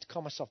 I might have to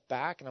call myself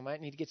back, and I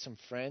might need to get some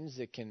friends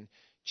that can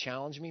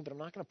challenge me, but I'm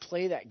not going to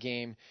play that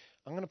game.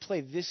 I'm going to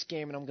play this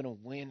game, and I'm going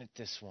to win at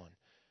this one.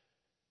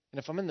 And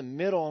if I'm in the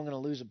middle, I'm going to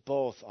lose at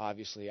both,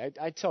 obviously.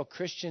 I tell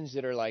Christians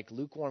that are like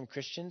lukewarm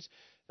Christians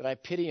that I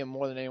pity them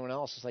more than anyone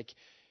else. It's like,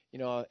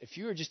 if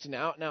you were just an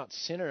out-and-out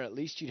sinner, at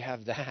least you'd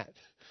have that.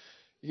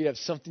 You'd have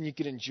something you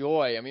could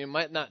enjoy. I mean, it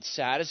might not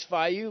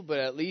satisfy you, but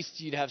at least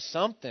you'd have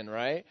something,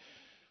 right?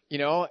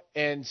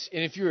 And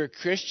if you were a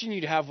Christian,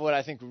 you'd have what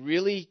I think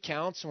really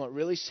counts and what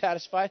really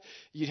satisfies.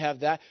 You'd have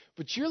that.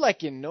 But you're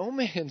like in no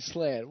man's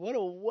land. What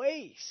a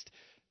waste.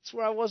 That's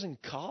where I was in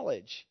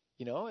college.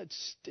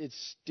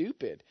 It's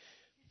stupid.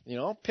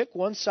 Pick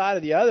one side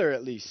or the other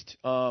at least.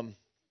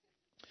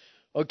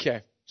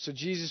 Okay, so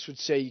Jesus would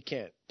say you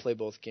can't play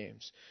both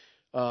games.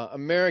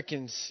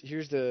 Americans,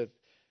 here's the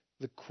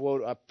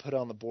quote I put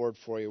on the board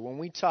for you. When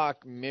we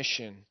talk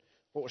mission,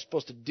 what we're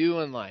supposed to do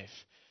in life,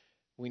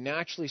 we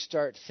naturally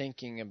start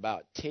thinking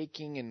about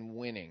taking and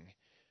winning,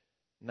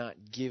 not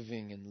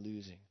giving and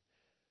losing.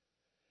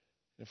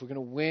 If we're going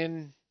to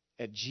win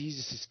at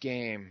Jesus'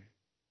 game,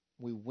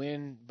 we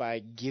win by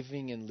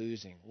giving and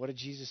losing. What did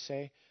Jesus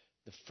say?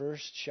 The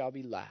first shall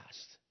be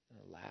last, and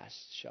the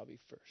last shall be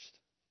first.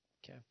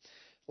 Okay.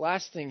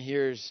 Last thing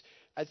here is,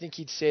 I think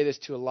he'd say this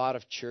to a lot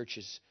of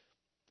churches.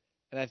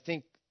 And I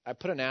think I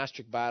put an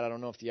asterisk by it. I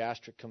don't know if the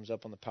asterisk comes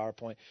up on the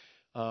PowerPoint.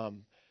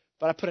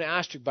 But I put an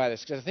asterisk by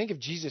this because I think if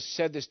Jesus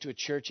said this to a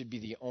church, it'd be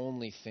the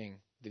only thing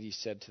that he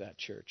said to that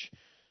church.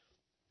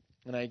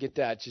 And I get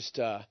that just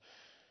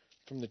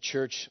from the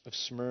church of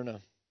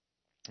Smyrna.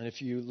 And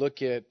if you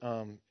look at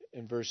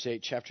in verse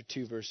 8, chapter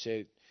 2, verse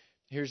 8,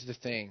 here's the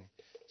thing.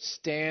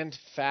 Stand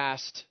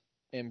fast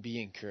and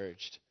be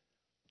encouraged.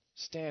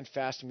 Stand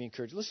fast and be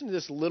encouraged. Listen to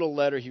this little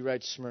letter he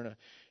writes to Smyrna.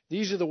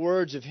 These are the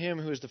words of him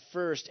who is the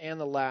first and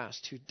the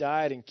last, who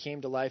died and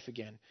came to life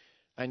again.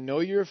 I know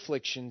your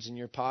afflictions and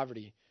your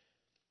poverty,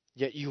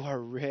 yet you are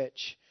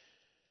rich.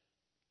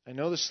 I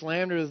know the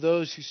slander of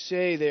those who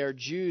say they are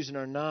Jews and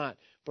are not,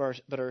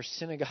 but are a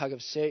synagogue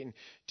of Satan.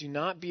 Do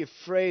not be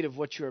afraid of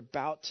what you are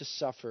about to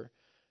suffer.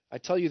 I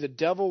tell you, the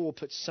devil will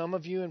put some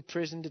of you in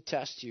prison to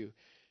test you,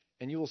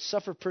 and you will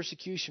suffer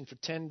persecution for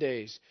 10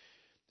 days.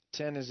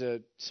 10 is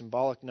a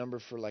symbolic number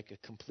for like a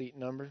complete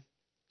number,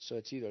 so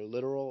it's either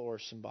literal or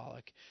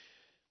symbolic.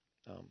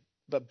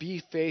 But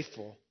be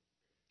faithful.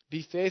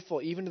 Be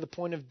faithful even to the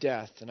point of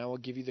death, and I will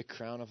give you the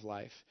crown of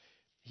life.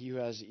 He who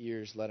has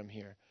ears, let him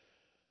hear.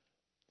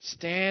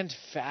 Stand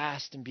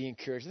fast and be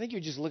encouraged. I think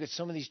you just look at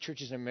some of these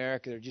churches in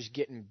America, they're just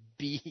getting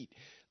beat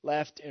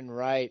left and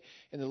right.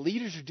 And the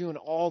leaders are doing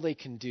all they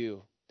can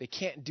do. They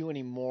can't do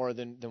any more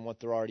than what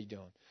they're already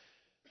doing.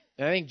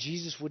 And I think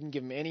Jesus wouldn't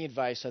give them any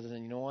advice other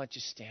than, you know what,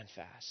 just stand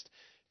fast.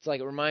 It's like,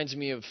 it reminds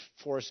me of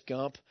Forrest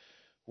Gump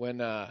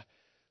when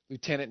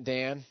Lieutenant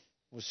Dan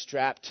was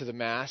strapped to the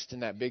mast in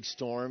that big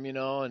storm,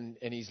 and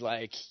he's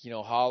like,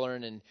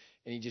 hollering and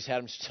he just had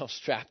himself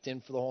strapped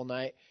in for the whole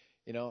night.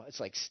 It's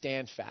like,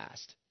 stand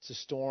fast. It's a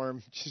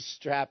storm. Just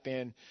strap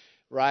in,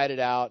 ride it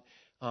out.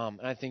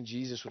 And I think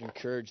Jesus would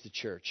encourage the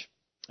church.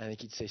 I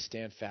think he'd say,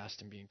 stand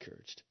fast and be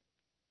encouraged.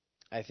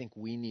 I think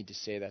we need to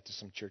say that to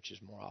some churches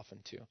more often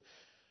too.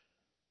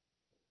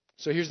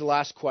 So here's the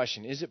last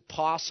question. Is it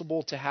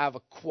possible to have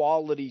a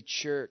quality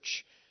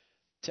church,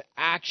 to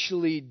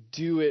actually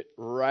do it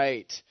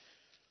right?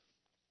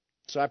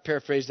 So I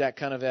paraphrase that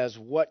kind of as,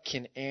 what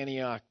can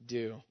Antioch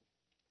do?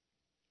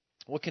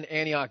 What can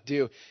Antioch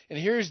do? And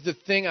here's the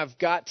thing I've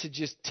got to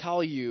just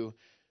tell you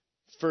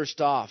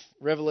first off.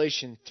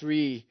 Revelation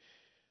 3,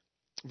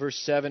 verse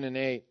 7 and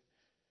 8.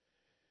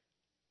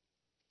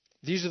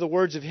 These are the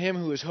words of him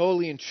who is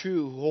holy and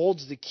true, who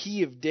holds the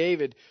key of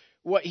David.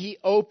 What he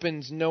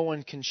opens, no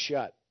one can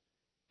shut.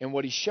 And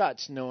what he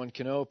shuts, no one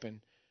can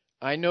open.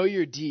 I know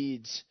your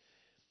deeds.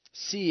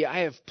 See,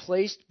 I have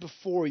placed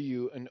before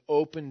you an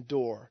open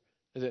door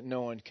that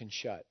no one can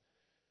shut.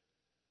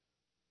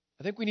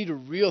 I think we need to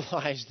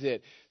realize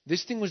that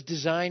this thing was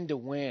designed to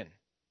win.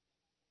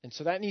 And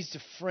so that needs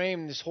to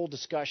frame this whole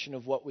discussion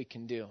of what we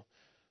can do.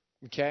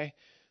 Okay?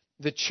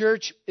 The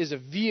church is a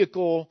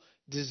vehicle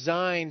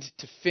designed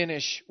to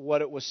finish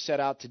what it was set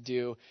out to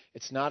do.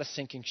 It's not a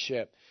sinking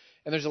ship.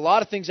 And there's a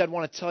lot of things I'd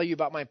want to tell you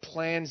about my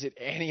plans at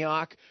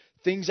Antioch,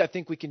 things I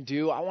think we can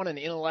do. I want an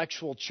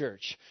intellectual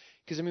church.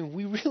 Because,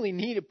 we really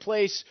need a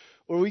place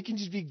where we can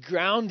just be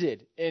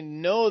grounded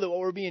and know that what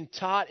we're being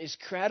taught is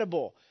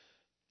credible.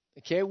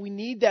 Okay? We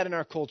need that in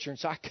our culture. And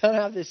so I kind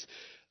of have this,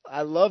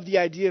 I love the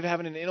idea of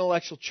having an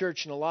intellectual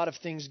church and a lot of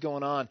things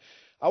going on.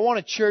 I want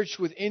a church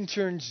with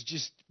interns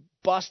just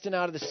busting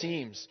out of the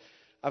seams.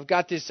 I've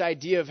got this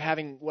idea of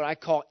having what I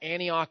call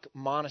Antioch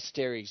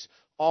monasteries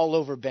all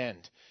over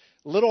Bend.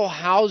 Little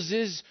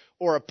houses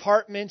or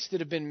apartments that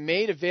have been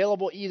made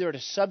available either at a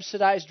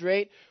subsidized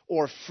rate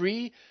or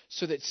free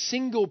so that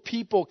single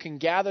people can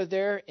gather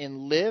there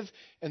and live.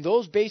 And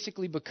those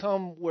basically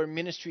become where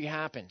ministry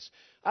happens.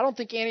 I don't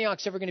think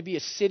Antioch's ever going to be a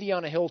city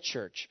on a hill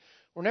church.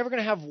 We're never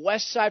going to have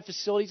West Side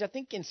facilities. I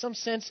think in some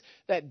sense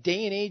that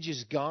day and age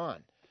is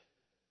gone.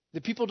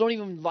 The people don't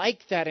even like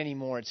that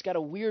anymore. It's got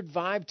a weird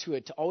vibe to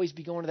it to always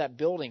be going to that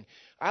building.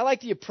 I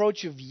like the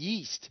approach of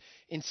Yeast,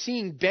 and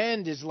seeing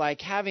Bend is like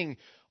having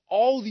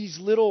all these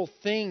little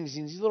things,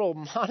 these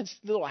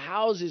little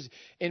houses,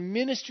 and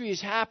ministry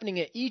is happening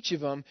at each of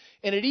them.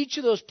 And at each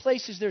of those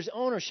places, there's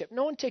ownership.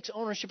 No one takes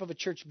ownership of a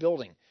church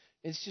building.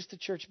 It's just a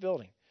church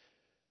building.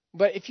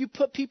 But if you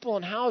put people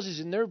in houses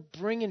and they're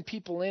bringing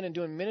people in and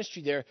doing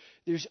ministry there,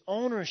 there's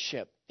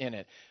ownership in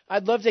it.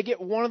 I'd love to get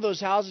one of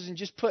those houses and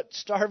just put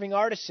starving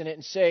artists in it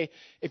and say,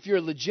 if you're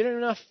a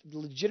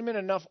legitimate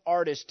enough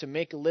artist to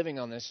make a living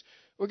on this,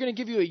 we're going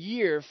to give you a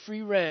year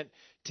free rent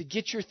to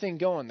get your thing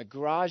going. The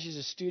garage is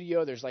a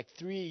studio. There's like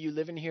 3 of you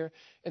living here.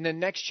 And then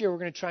next year we're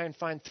going to try and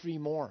find 3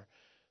 more.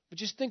 But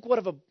just think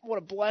what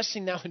a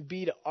blessing that would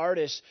be to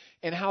artists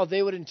and how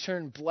they would in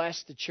turn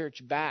bless the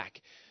church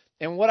back.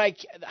 And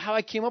how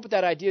I came up with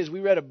that idea is we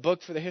read a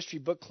book for the History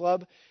Book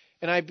Club,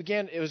 and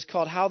it was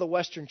called How the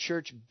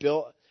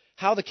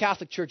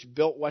Catholic Church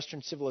Built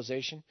Western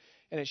Civilization.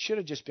 And it should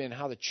have just been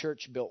How the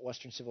Church Built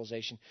Western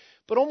Civilization.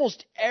 But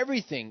almost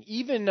everything,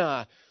 even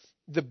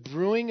the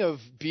brewing of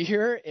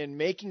beer and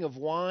making of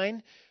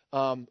wine,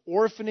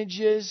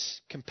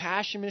 orphanages,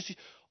 compassion ministries,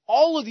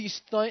 all of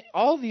these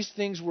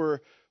things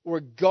were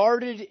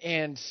guarded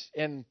and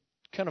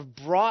kind of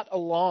brought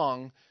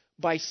along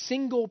by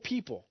single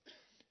people.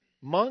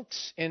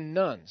 Monks and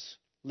nuns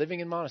living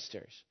in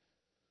monasteries.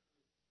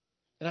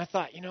 And I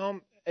thought,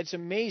 it's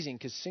amazing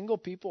because single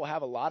people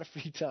have a lot of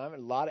free time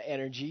and a lot of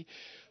energy.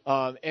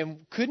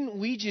 And couldn't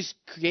we just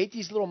create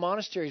these little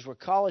monasteries where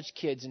college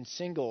kids and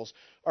singles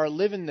are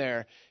living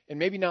there and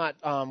maybe not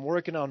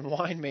working on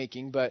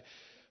winemaking, but,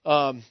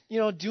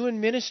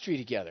 doing ministry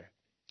together?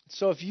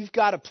 So if you've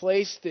got a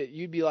place that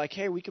you'd be like,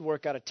 hey, we could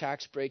work out a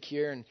tax break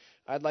here and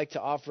I'd like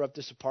to offer up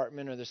this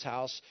apartment or this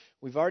house.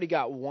 We've already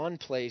got one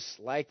place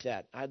like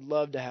that. I'd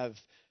love to have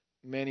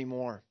many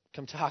more.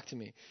 Come talk to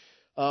me.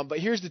 But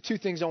here's the 2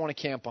 things I want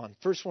to camp on.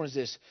 First one is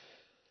this.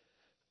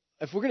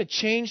 If we're going to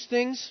change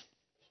things,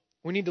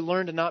 we need to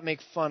learn to not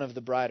make fun of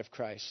the bride of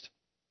Christ.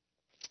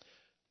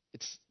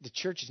 The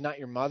church is not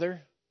your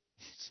mother.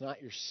 It's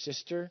not your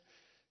sister.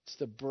 It's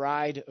the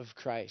bride of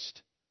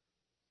Christ.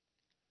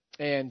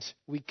 And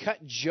we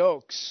cut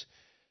jokes,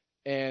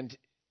 and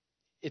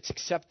it's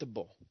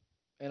acceptable.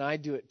 And I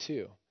do it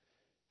too.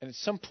 And at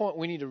some point,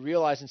 we need to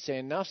realize and say,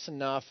 enough's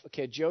enough.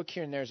 Okay, a joke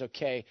here and there is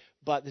okay,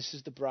 but this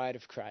is the bride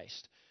of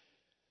Christ.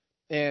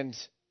 And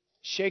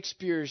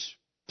Shakespeare's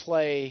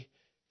play,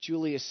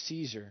 Julius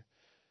Caesar,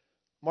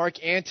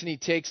 Mark Antony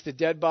takes the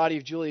dead body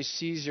of Julius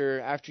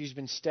Caesar after he's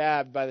been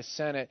stabbed by the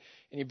Senate,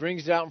 and he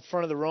brings it out in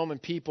front of the Roman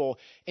people,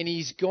 and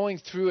he's going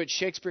through it.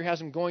 Shakespeare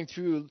has him going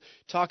through,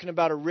 talking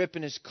about a rip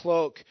in his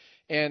cloak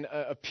and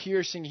a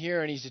piercing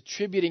here, and he's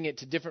attributing it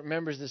to different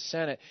members of the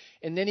Senate.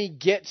 And then he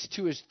gets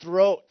to his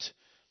throat,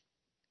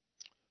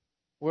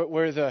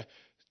 where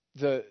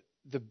the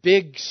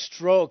big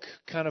stroke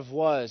kind of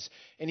was.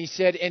 And he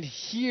said, and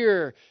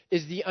here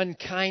is the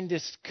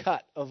unkindest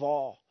cut of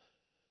all.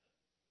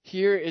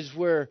 Here is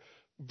where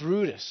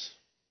Brutus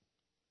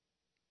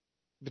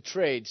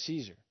betrayed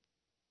Caesar.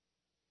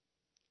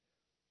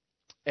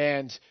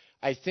 And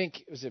I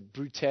think, was it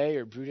Brute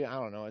or Brutus? I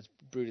don't know. It's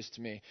Brutus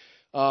to me.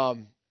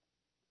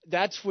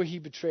 That's where he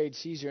betrayed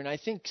Caesar. And I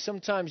think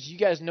sometimes you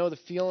guys know the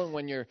feeling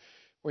when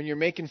you're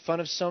making fun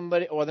of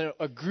somebody, or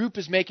a group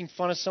is making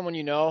fun of someone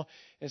you know, and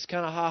it's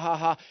kind of ha, ha,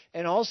 ha.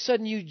 And all of a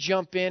sudden you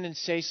jump in and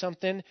say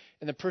something,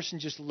 and the person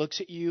just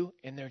looks at you,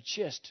 and they're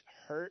just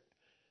hurt.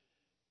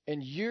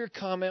 And your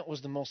comment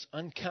was the most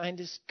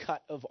unkindest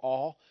cut of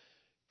all,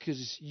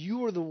 because you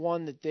were the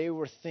one that they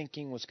were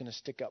thinking was going to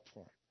stick up for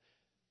them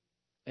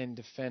and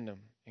defend them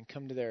and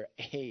come to their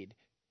aid.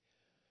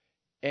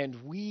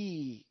 And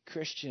we,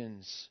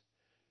 Christians,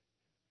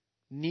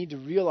 need to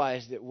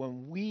realize that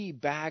when we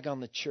bag on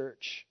the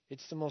church,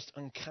 it's the most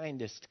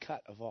unkindest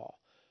cut of all.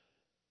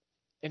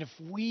 And if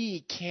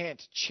we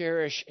can't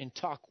cherish and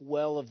talk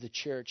well of the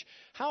church,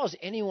 how is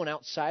anyone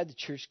outside the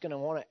church going to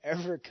want to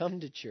ever come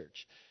to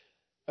church?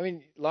 I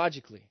mean,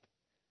 logically.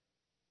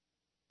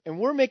 And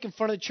we're making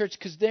fun of the church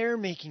because they're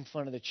making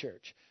fun of the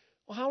church.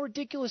 Well, how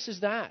ridiculous is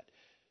that?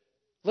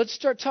 Let's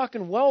start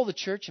talking well of the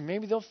church, and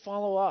maybe they'll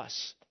follow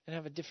us and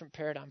have a different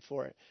paradigm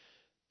for it.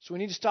 So we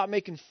need to stop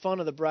making fun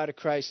of the bride of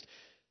Christ.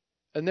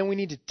 And then we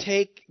need to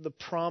take the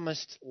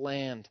promised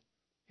land.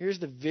 Here's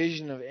the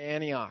vision of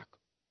Antioch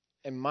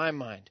in my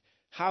mind.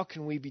 How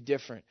can we be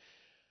different?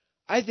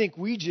 I think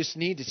we just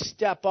need to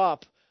step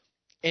up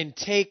and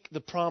take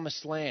the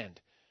promised land.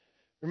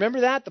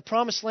 Remember that? The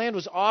promised land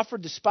was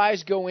offered. The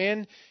spies go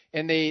in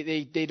and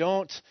they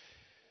don't,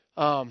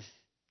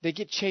 they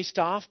get chased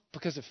off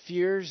because of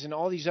fears and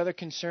all these other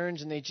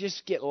concerns, and they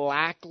just get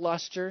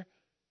lackluster.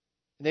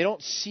 And they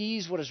don't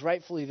seize what is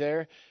rightfully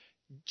there.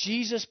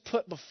 Jesus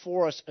put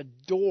before us a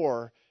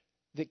door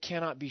that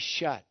cannot be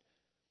shut.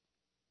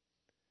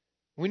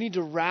 We need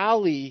to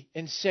rally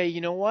and say,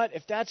 you know what?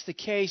 If that's the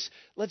case,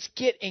 let's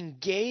get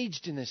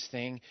engaged in this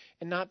thing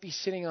and not be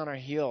sitting on our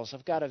heels.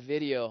 I've got a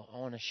video I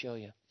want to show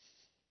you.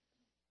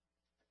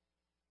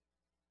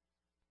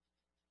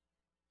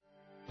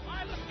 All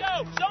right, let's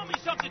go. Show me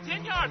something.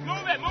 10 yards.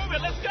 Move it.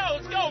 Let's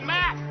go,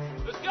 Matt.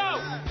 Let's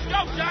go.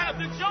 Go,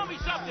 Jonathan. Show me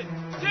something.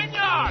 10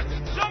 yards.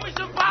 Show me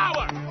some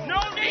power. No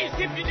knees.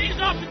 Keep your knees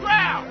off the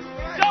ground.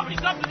 Show me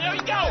something. There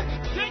you go.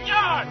 10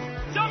 yards.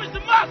 Show me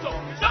some muscle.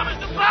 Show me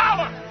some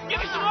power. Give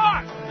me some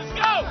heart. Let's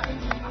go.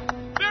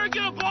 Very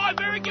good, boy.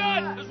 Very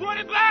good. Let's run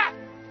it back.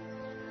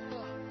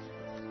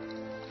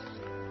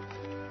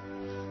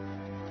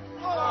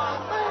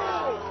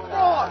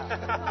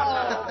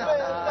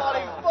 Not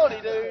even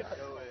funny, dude.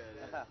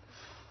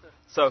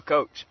 So,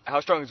 Coach, how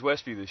strong is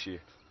Westview this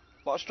year?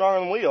 A lot stronger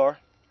than we are.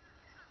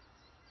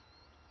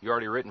 You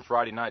already written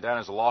Friday night down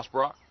as a loss,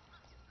 Brock?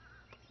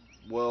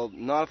 Well,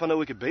 not if I know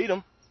we could beat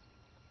them.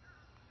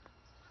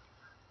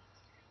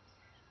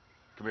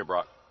 Come here,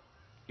 Brock.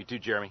 You too,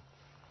 Jeremy.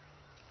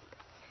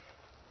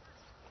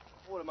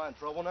 What, am I in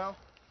trouble now?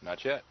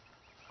 Not yet.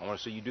 I want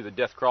to see you do the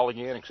death crawl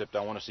again, except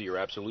I want to see your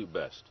absolute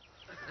best.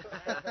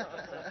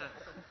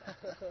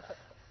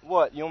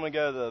 What, you want me to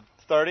go to the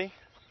 30?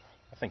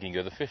 I think you can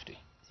go the 50.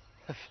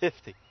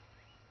 50.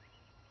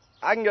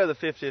 I can go to the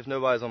 50 if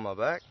nobody's on my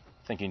back.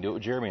 I think you can do it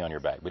with Jeremy on your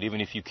back. But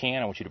even if you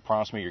can, I want you to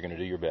promise me you're going to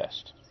do your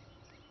best.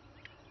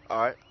 All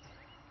right.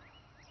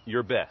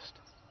 Your best.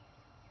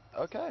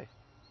 Okay.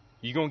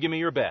 You going to give me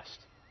your best?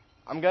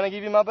 I'm going to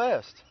give you my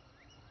best.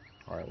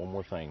 All right, one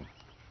more thing.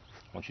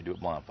 I want you to do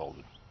it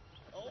blindfolded.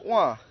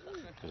 Why?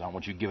 Because I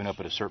want you giving up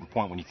at a certain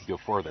point when you could go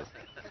further.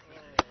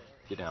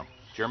 Get down.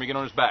 Jeremy, get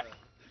on his back.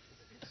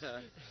 Now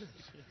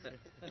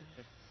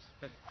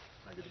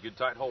get a good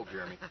tight hold,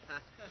 Jeremy.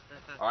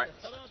 All right.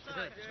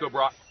 Let's go,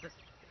 Brock.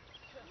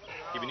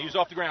 Keep your knees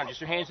off the ground,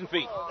 just your hands and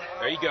feet.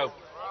 There you go.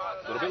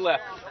 A little bit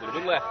left. A little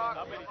bit left.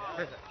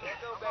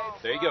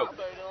 There you go.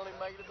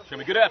 Show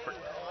me good effort.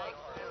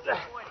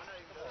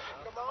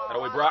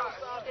 That way, Brock.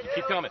 You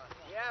keep coming.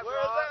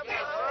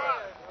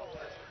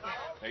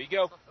 There you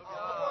go.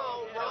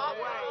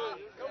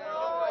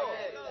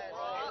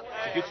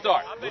 It's a good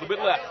start. A little bit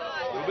left.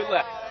 A little bit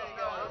left.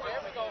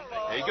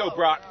 There you go,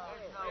 Brock.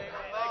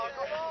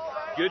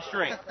 Good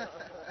strength.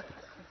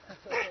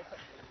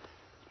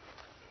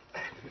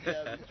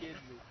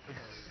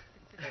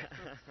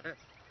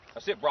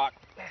 That's it, Brock.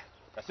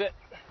 That's it.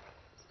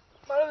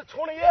 Not at the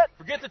 20 yet?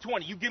 Forget the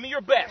 20. You give me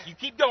your best. You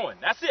keep going.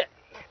 That's it.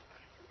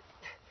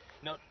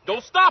 No,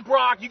 don't stop,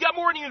 Brock. You got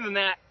more in you than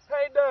that.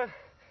 I ain't done.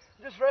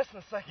 Just resting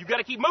a second. You got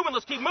to keep moving.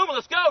 Let's keep moving.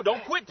 Let's go.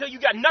 Don't quit till you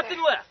got nothing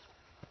left.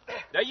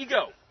 There you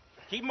go.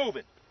 Keep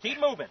moving. Keep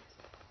moving.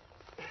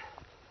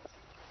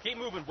 Keep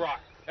moving,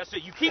 Brock. That's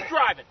it. You keep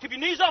driving. Keep your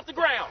knees off the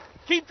ground.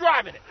 Keep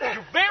driving it.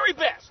 Your very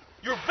best.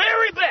 Your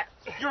very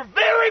best. Your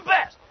very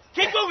best.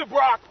 Keep moving,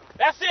 Brock.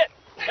 That's it.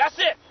 That's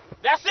it.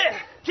 That's it.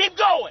 Keep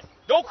going.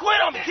 Don't quit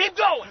on me. Keep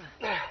going.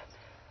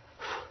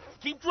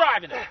 Keep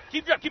driving it.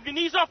 Keep your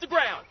knees off the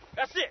ground.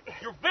 That's it.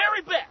 Your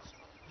very best.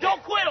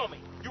 Don't quit on me.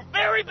 Your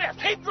very best.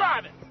 Keep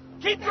driving.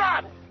 Keep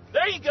driving.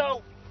 There you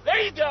go. There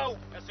you go.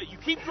 That's it. You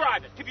keep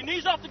driving. Keep your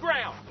knees off the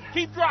ground.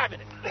 Keep driving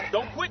it.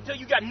 Don't quit till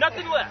you got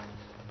nothing left.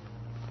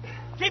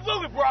 Keep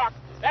moving, Brock.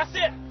 That's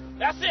it.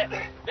 That's it.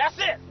 That's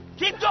it.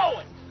 Keep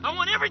going. I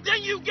want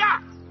everything you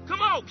got.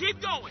 Come on.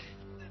 Keep going.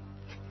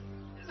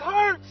 It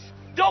hurts.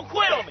 Don't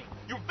quit on me.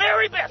 Your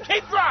very best.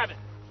 Keep driving.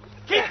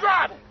 Keep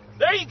driving.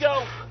 There you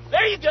go.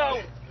 There you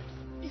go.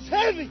 He's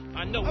heavy.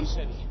 I know he's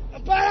heavy.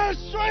 I'm bad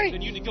strength.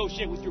 Then you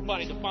negotiate with your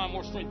body to find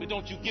more strength, but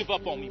don't you give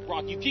up on me,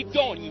 Brock. You keep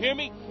going, you hear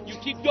me? You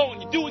keep going.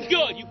 You're doing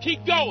good. You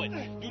keep going.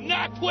 Do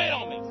not quit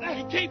on me.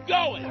 You keep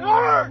going. It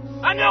hurts.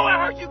 I know it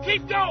hurts. You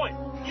keep going.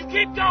 You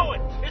keep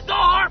going. It's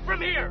all hard from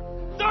here.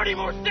 30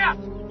 more steps.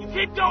 You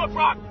keep going,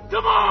 Brock.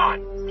 Come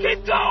on.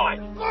 Keep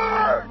going.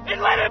 Burn.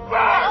 And let it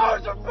burn.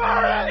 Hurts are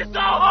burning. It's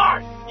all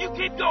hard. You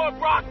keep going,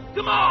 Brock.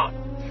 Come on.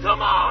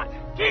 Come on.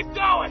 Keep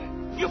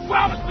going. You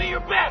promised me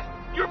your best.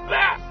 Your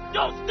best.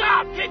 Don't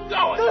stop. Keep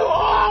going. Too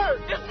hard.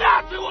 It's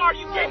not too hard.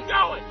 You keep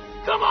going.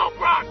 Come on,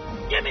 Brock.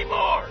 Give me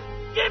more.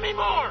 Give me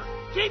more.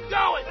 Keep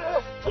going.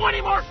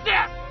 20 more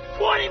steps.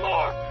 20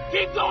 more.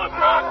 Keep going,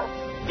 Brock.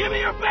 Give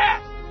me your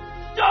best.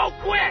 Don't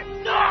quit.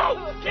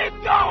 No. Keep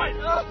going.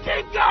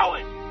 Keep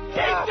going.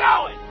 Keep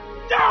going.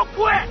 Don't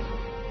quit.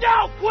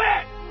 Don't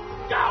quit.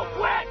 Don't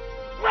quit.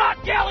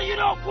 Brock Kelly, you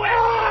don't quit.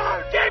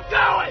 Keep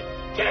going.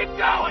 Keep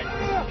going.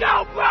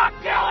 Go, Brock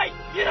Kelly.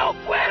 You don't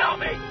quit on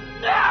me.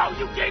 No,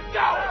 you keep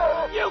going.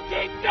 You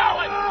keep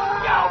going.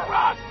 Go,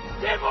 Brock.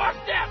 10 more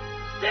steps.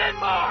 10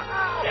 more.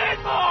 10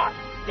 more.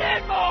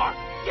 10 more.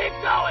 Keep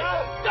going.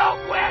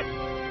 Don't quit.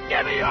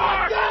 Give me your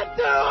heart.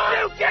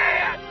 You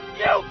can.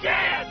 You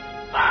can.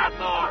 5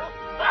 more.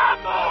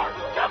 5 more.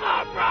 Come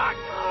on, Brock.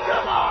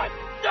 Come on.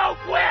 Don't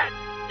quit.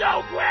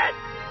 Don't quit.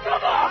 Come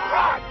on,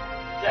 Brock.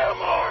 2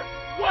 more.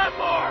 1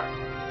 more.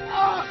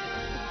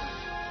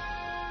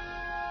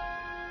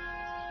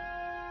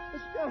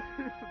 Let's go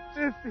to the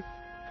 50.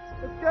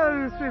 Let's go to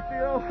the 50. I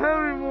don't have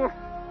any more.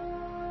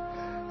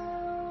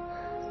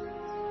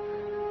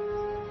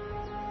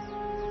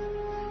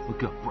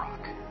 Look up,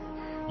 Brock.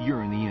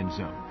 You're in the end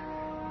zone.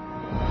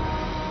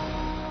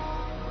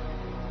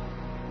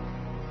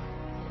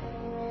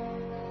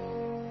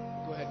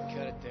 Go ahead and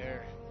cut it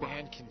there.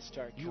 Band can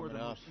start coming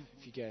up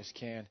if you guys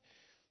can.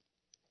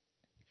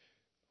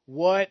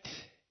 What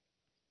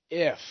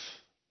if?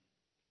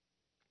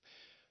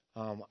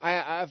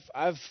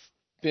 I've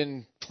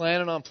been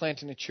planning on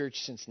planting a church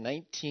since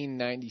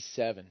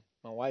 1997.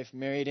 My wife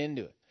married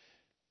into it.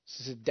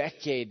 This is a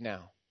decade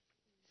now.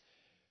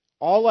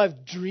 All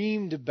I've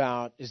dreamed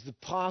about is the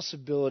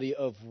possibility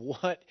of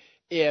what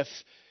if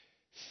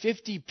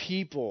 50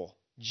 people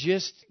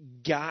just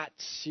got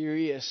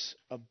serious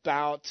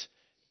about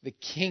the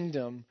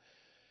kingdom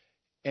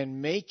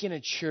and making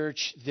a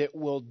church that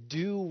will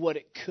do what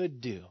it could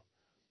do.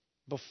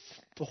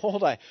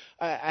 Behold, I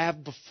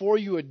have before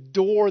you a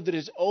door that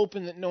is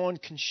open that no one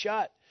can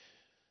shut.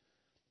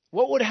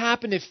 What would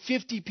happen if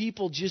 50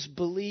 people just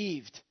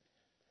believed?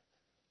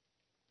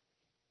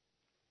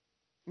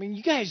 I mean,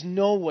 you guys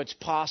know what's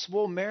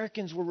possible.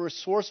 Americans were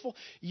resourceful.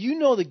 You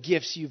know the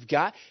gifts you've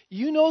got.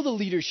 You know the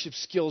leadership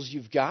skills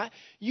you've got.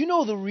 You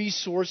know the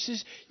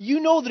resources. You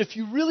know that if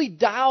you really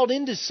dialed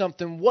into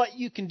something, what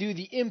you can do,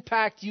 the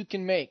impact you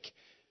can make.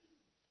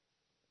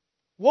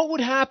 What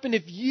would happen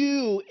if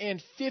you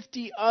and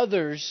 50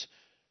 others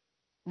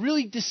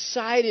really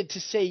decided to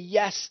say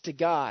yes to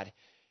God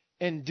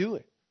and do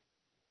it?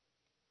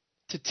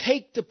 To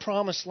take the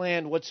promised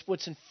land,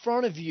 what's in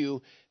front of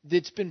you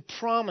that's been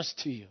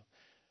promised to you.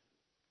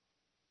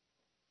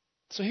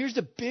 So here's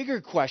the bigger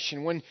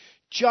question. When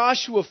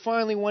Joshua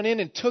finally went in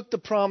and took the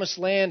promised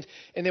land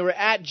and they were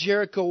at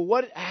Jericho,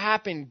 what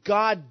happened?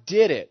 God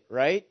did it,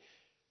 right?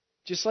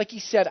 Just like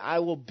he said, I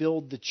will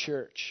build the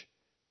church.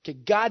 Okay,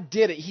 God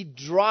did it. He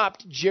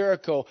dropped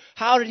Jericho.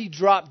 How did he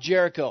drop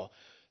Jericho?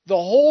 The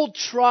whole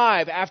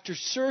tribe, after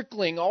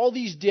circling all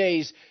these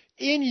days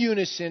in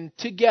unison,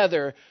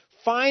 together,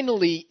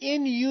 finally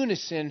in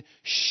unison,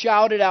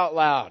 shouted out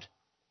loud,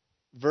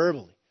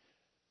 verbally.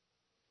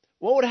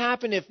 What would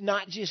happen if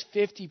not just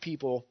 50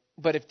 people,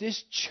 but if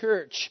this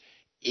church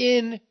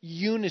in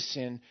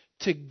unison,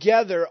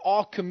 together,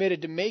 all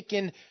committed to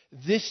making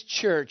this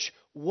church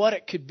what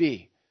it could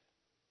be?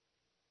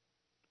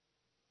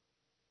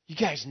 You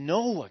guys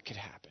know what could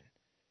happen.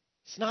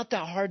 It's not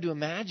that hard to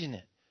imagine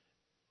it.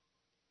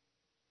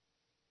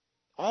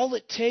 All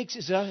it takes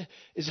is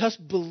us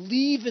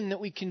believing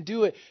that we can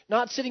do it,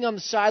 not sitting on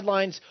the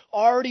sidelines,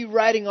 already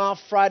writing off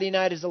Friday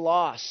night as a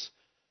loss.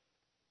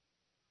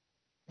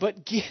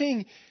 But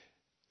getting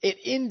it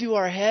into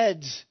our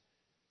heads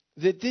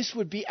that this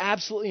would be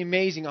absolutely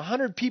amazing.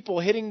 100 people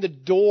hitting the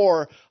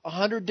door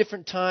 100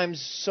 different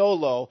times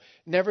solo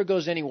never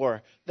goes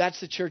anywhere.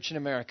 That's the church in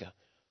America.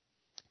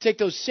 Take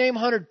those same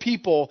 100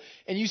 people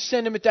and you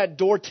send them at that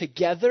door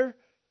together,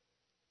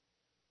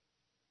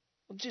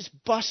 we'll just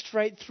bust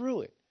right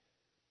through it.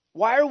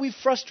 Why are we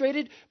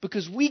frustrated?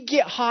 Because we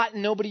get hot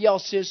and nobody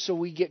else is, so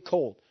we get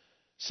cold.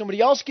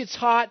 Somebody else gets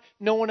hot,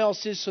 no one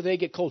else is, so they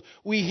get cold.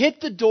 We hit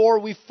the door,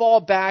 we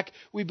fall back,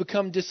 we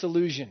become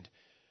disillusioned.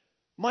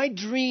 My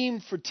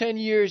dream for 10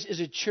 years is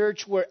a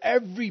church where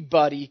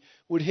everybody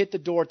would hit the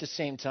door at the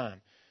same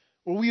time.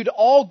 Where we would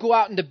all go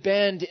out into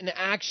Bend and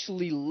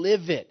actually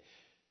live it.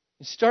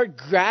 And start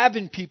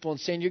grabbing people and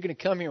saying, you're going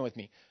to come here with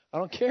me. I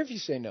don't care if you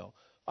say no.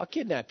 I'll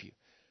kidnap you.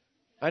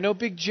 I know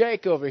Big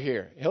Jake over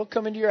here. He'll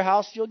come into your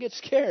house, you'll get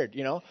scared,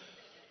 you know.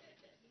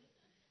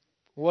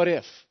 What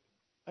if?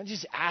 I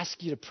just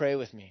ask you to pray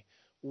with me.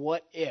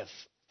 What if?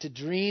 To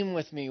dream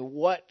with me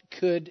what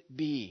could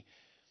be.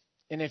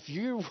 And if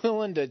you're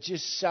willing to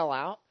just sell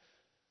out,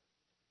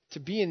 to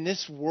be in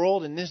this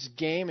world, in this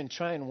game, and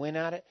try and win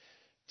at it,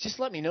 just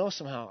let me know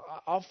somehow.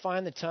 I'll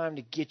find the time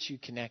to get you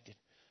connected.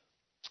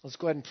 Let's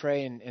go ahead and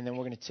pray, and then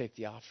we're going to take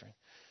the offering.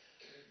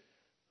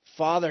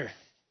 Father,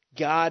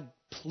 God,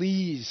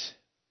 please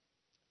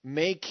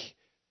make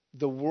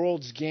the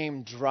world's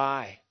game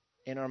dry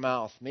in our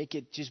mouth. Make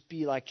it just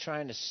be like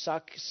trying to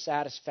suck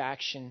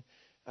satisfaction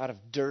out of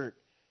dirt.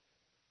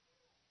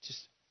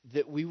 Just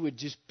that we would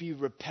just be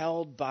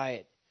repelled by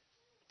it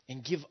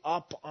and give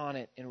up on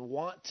it and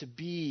want to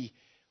be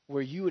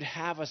where you would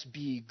have us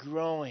be,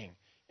 growing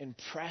and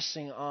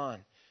pressing on.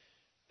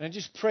 And I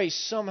just pray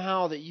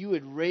somehow that you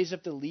would raise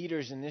up the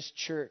leaders in this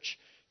church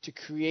to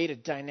create a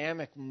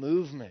dynamic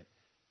movement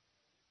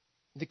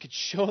that could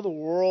show the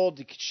world,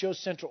 that could show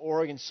Central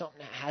Oregon something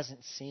it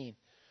hasn't seen.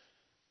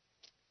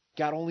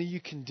 God, only you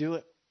can do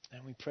it.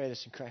 And we pray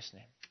this in Christ's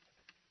name.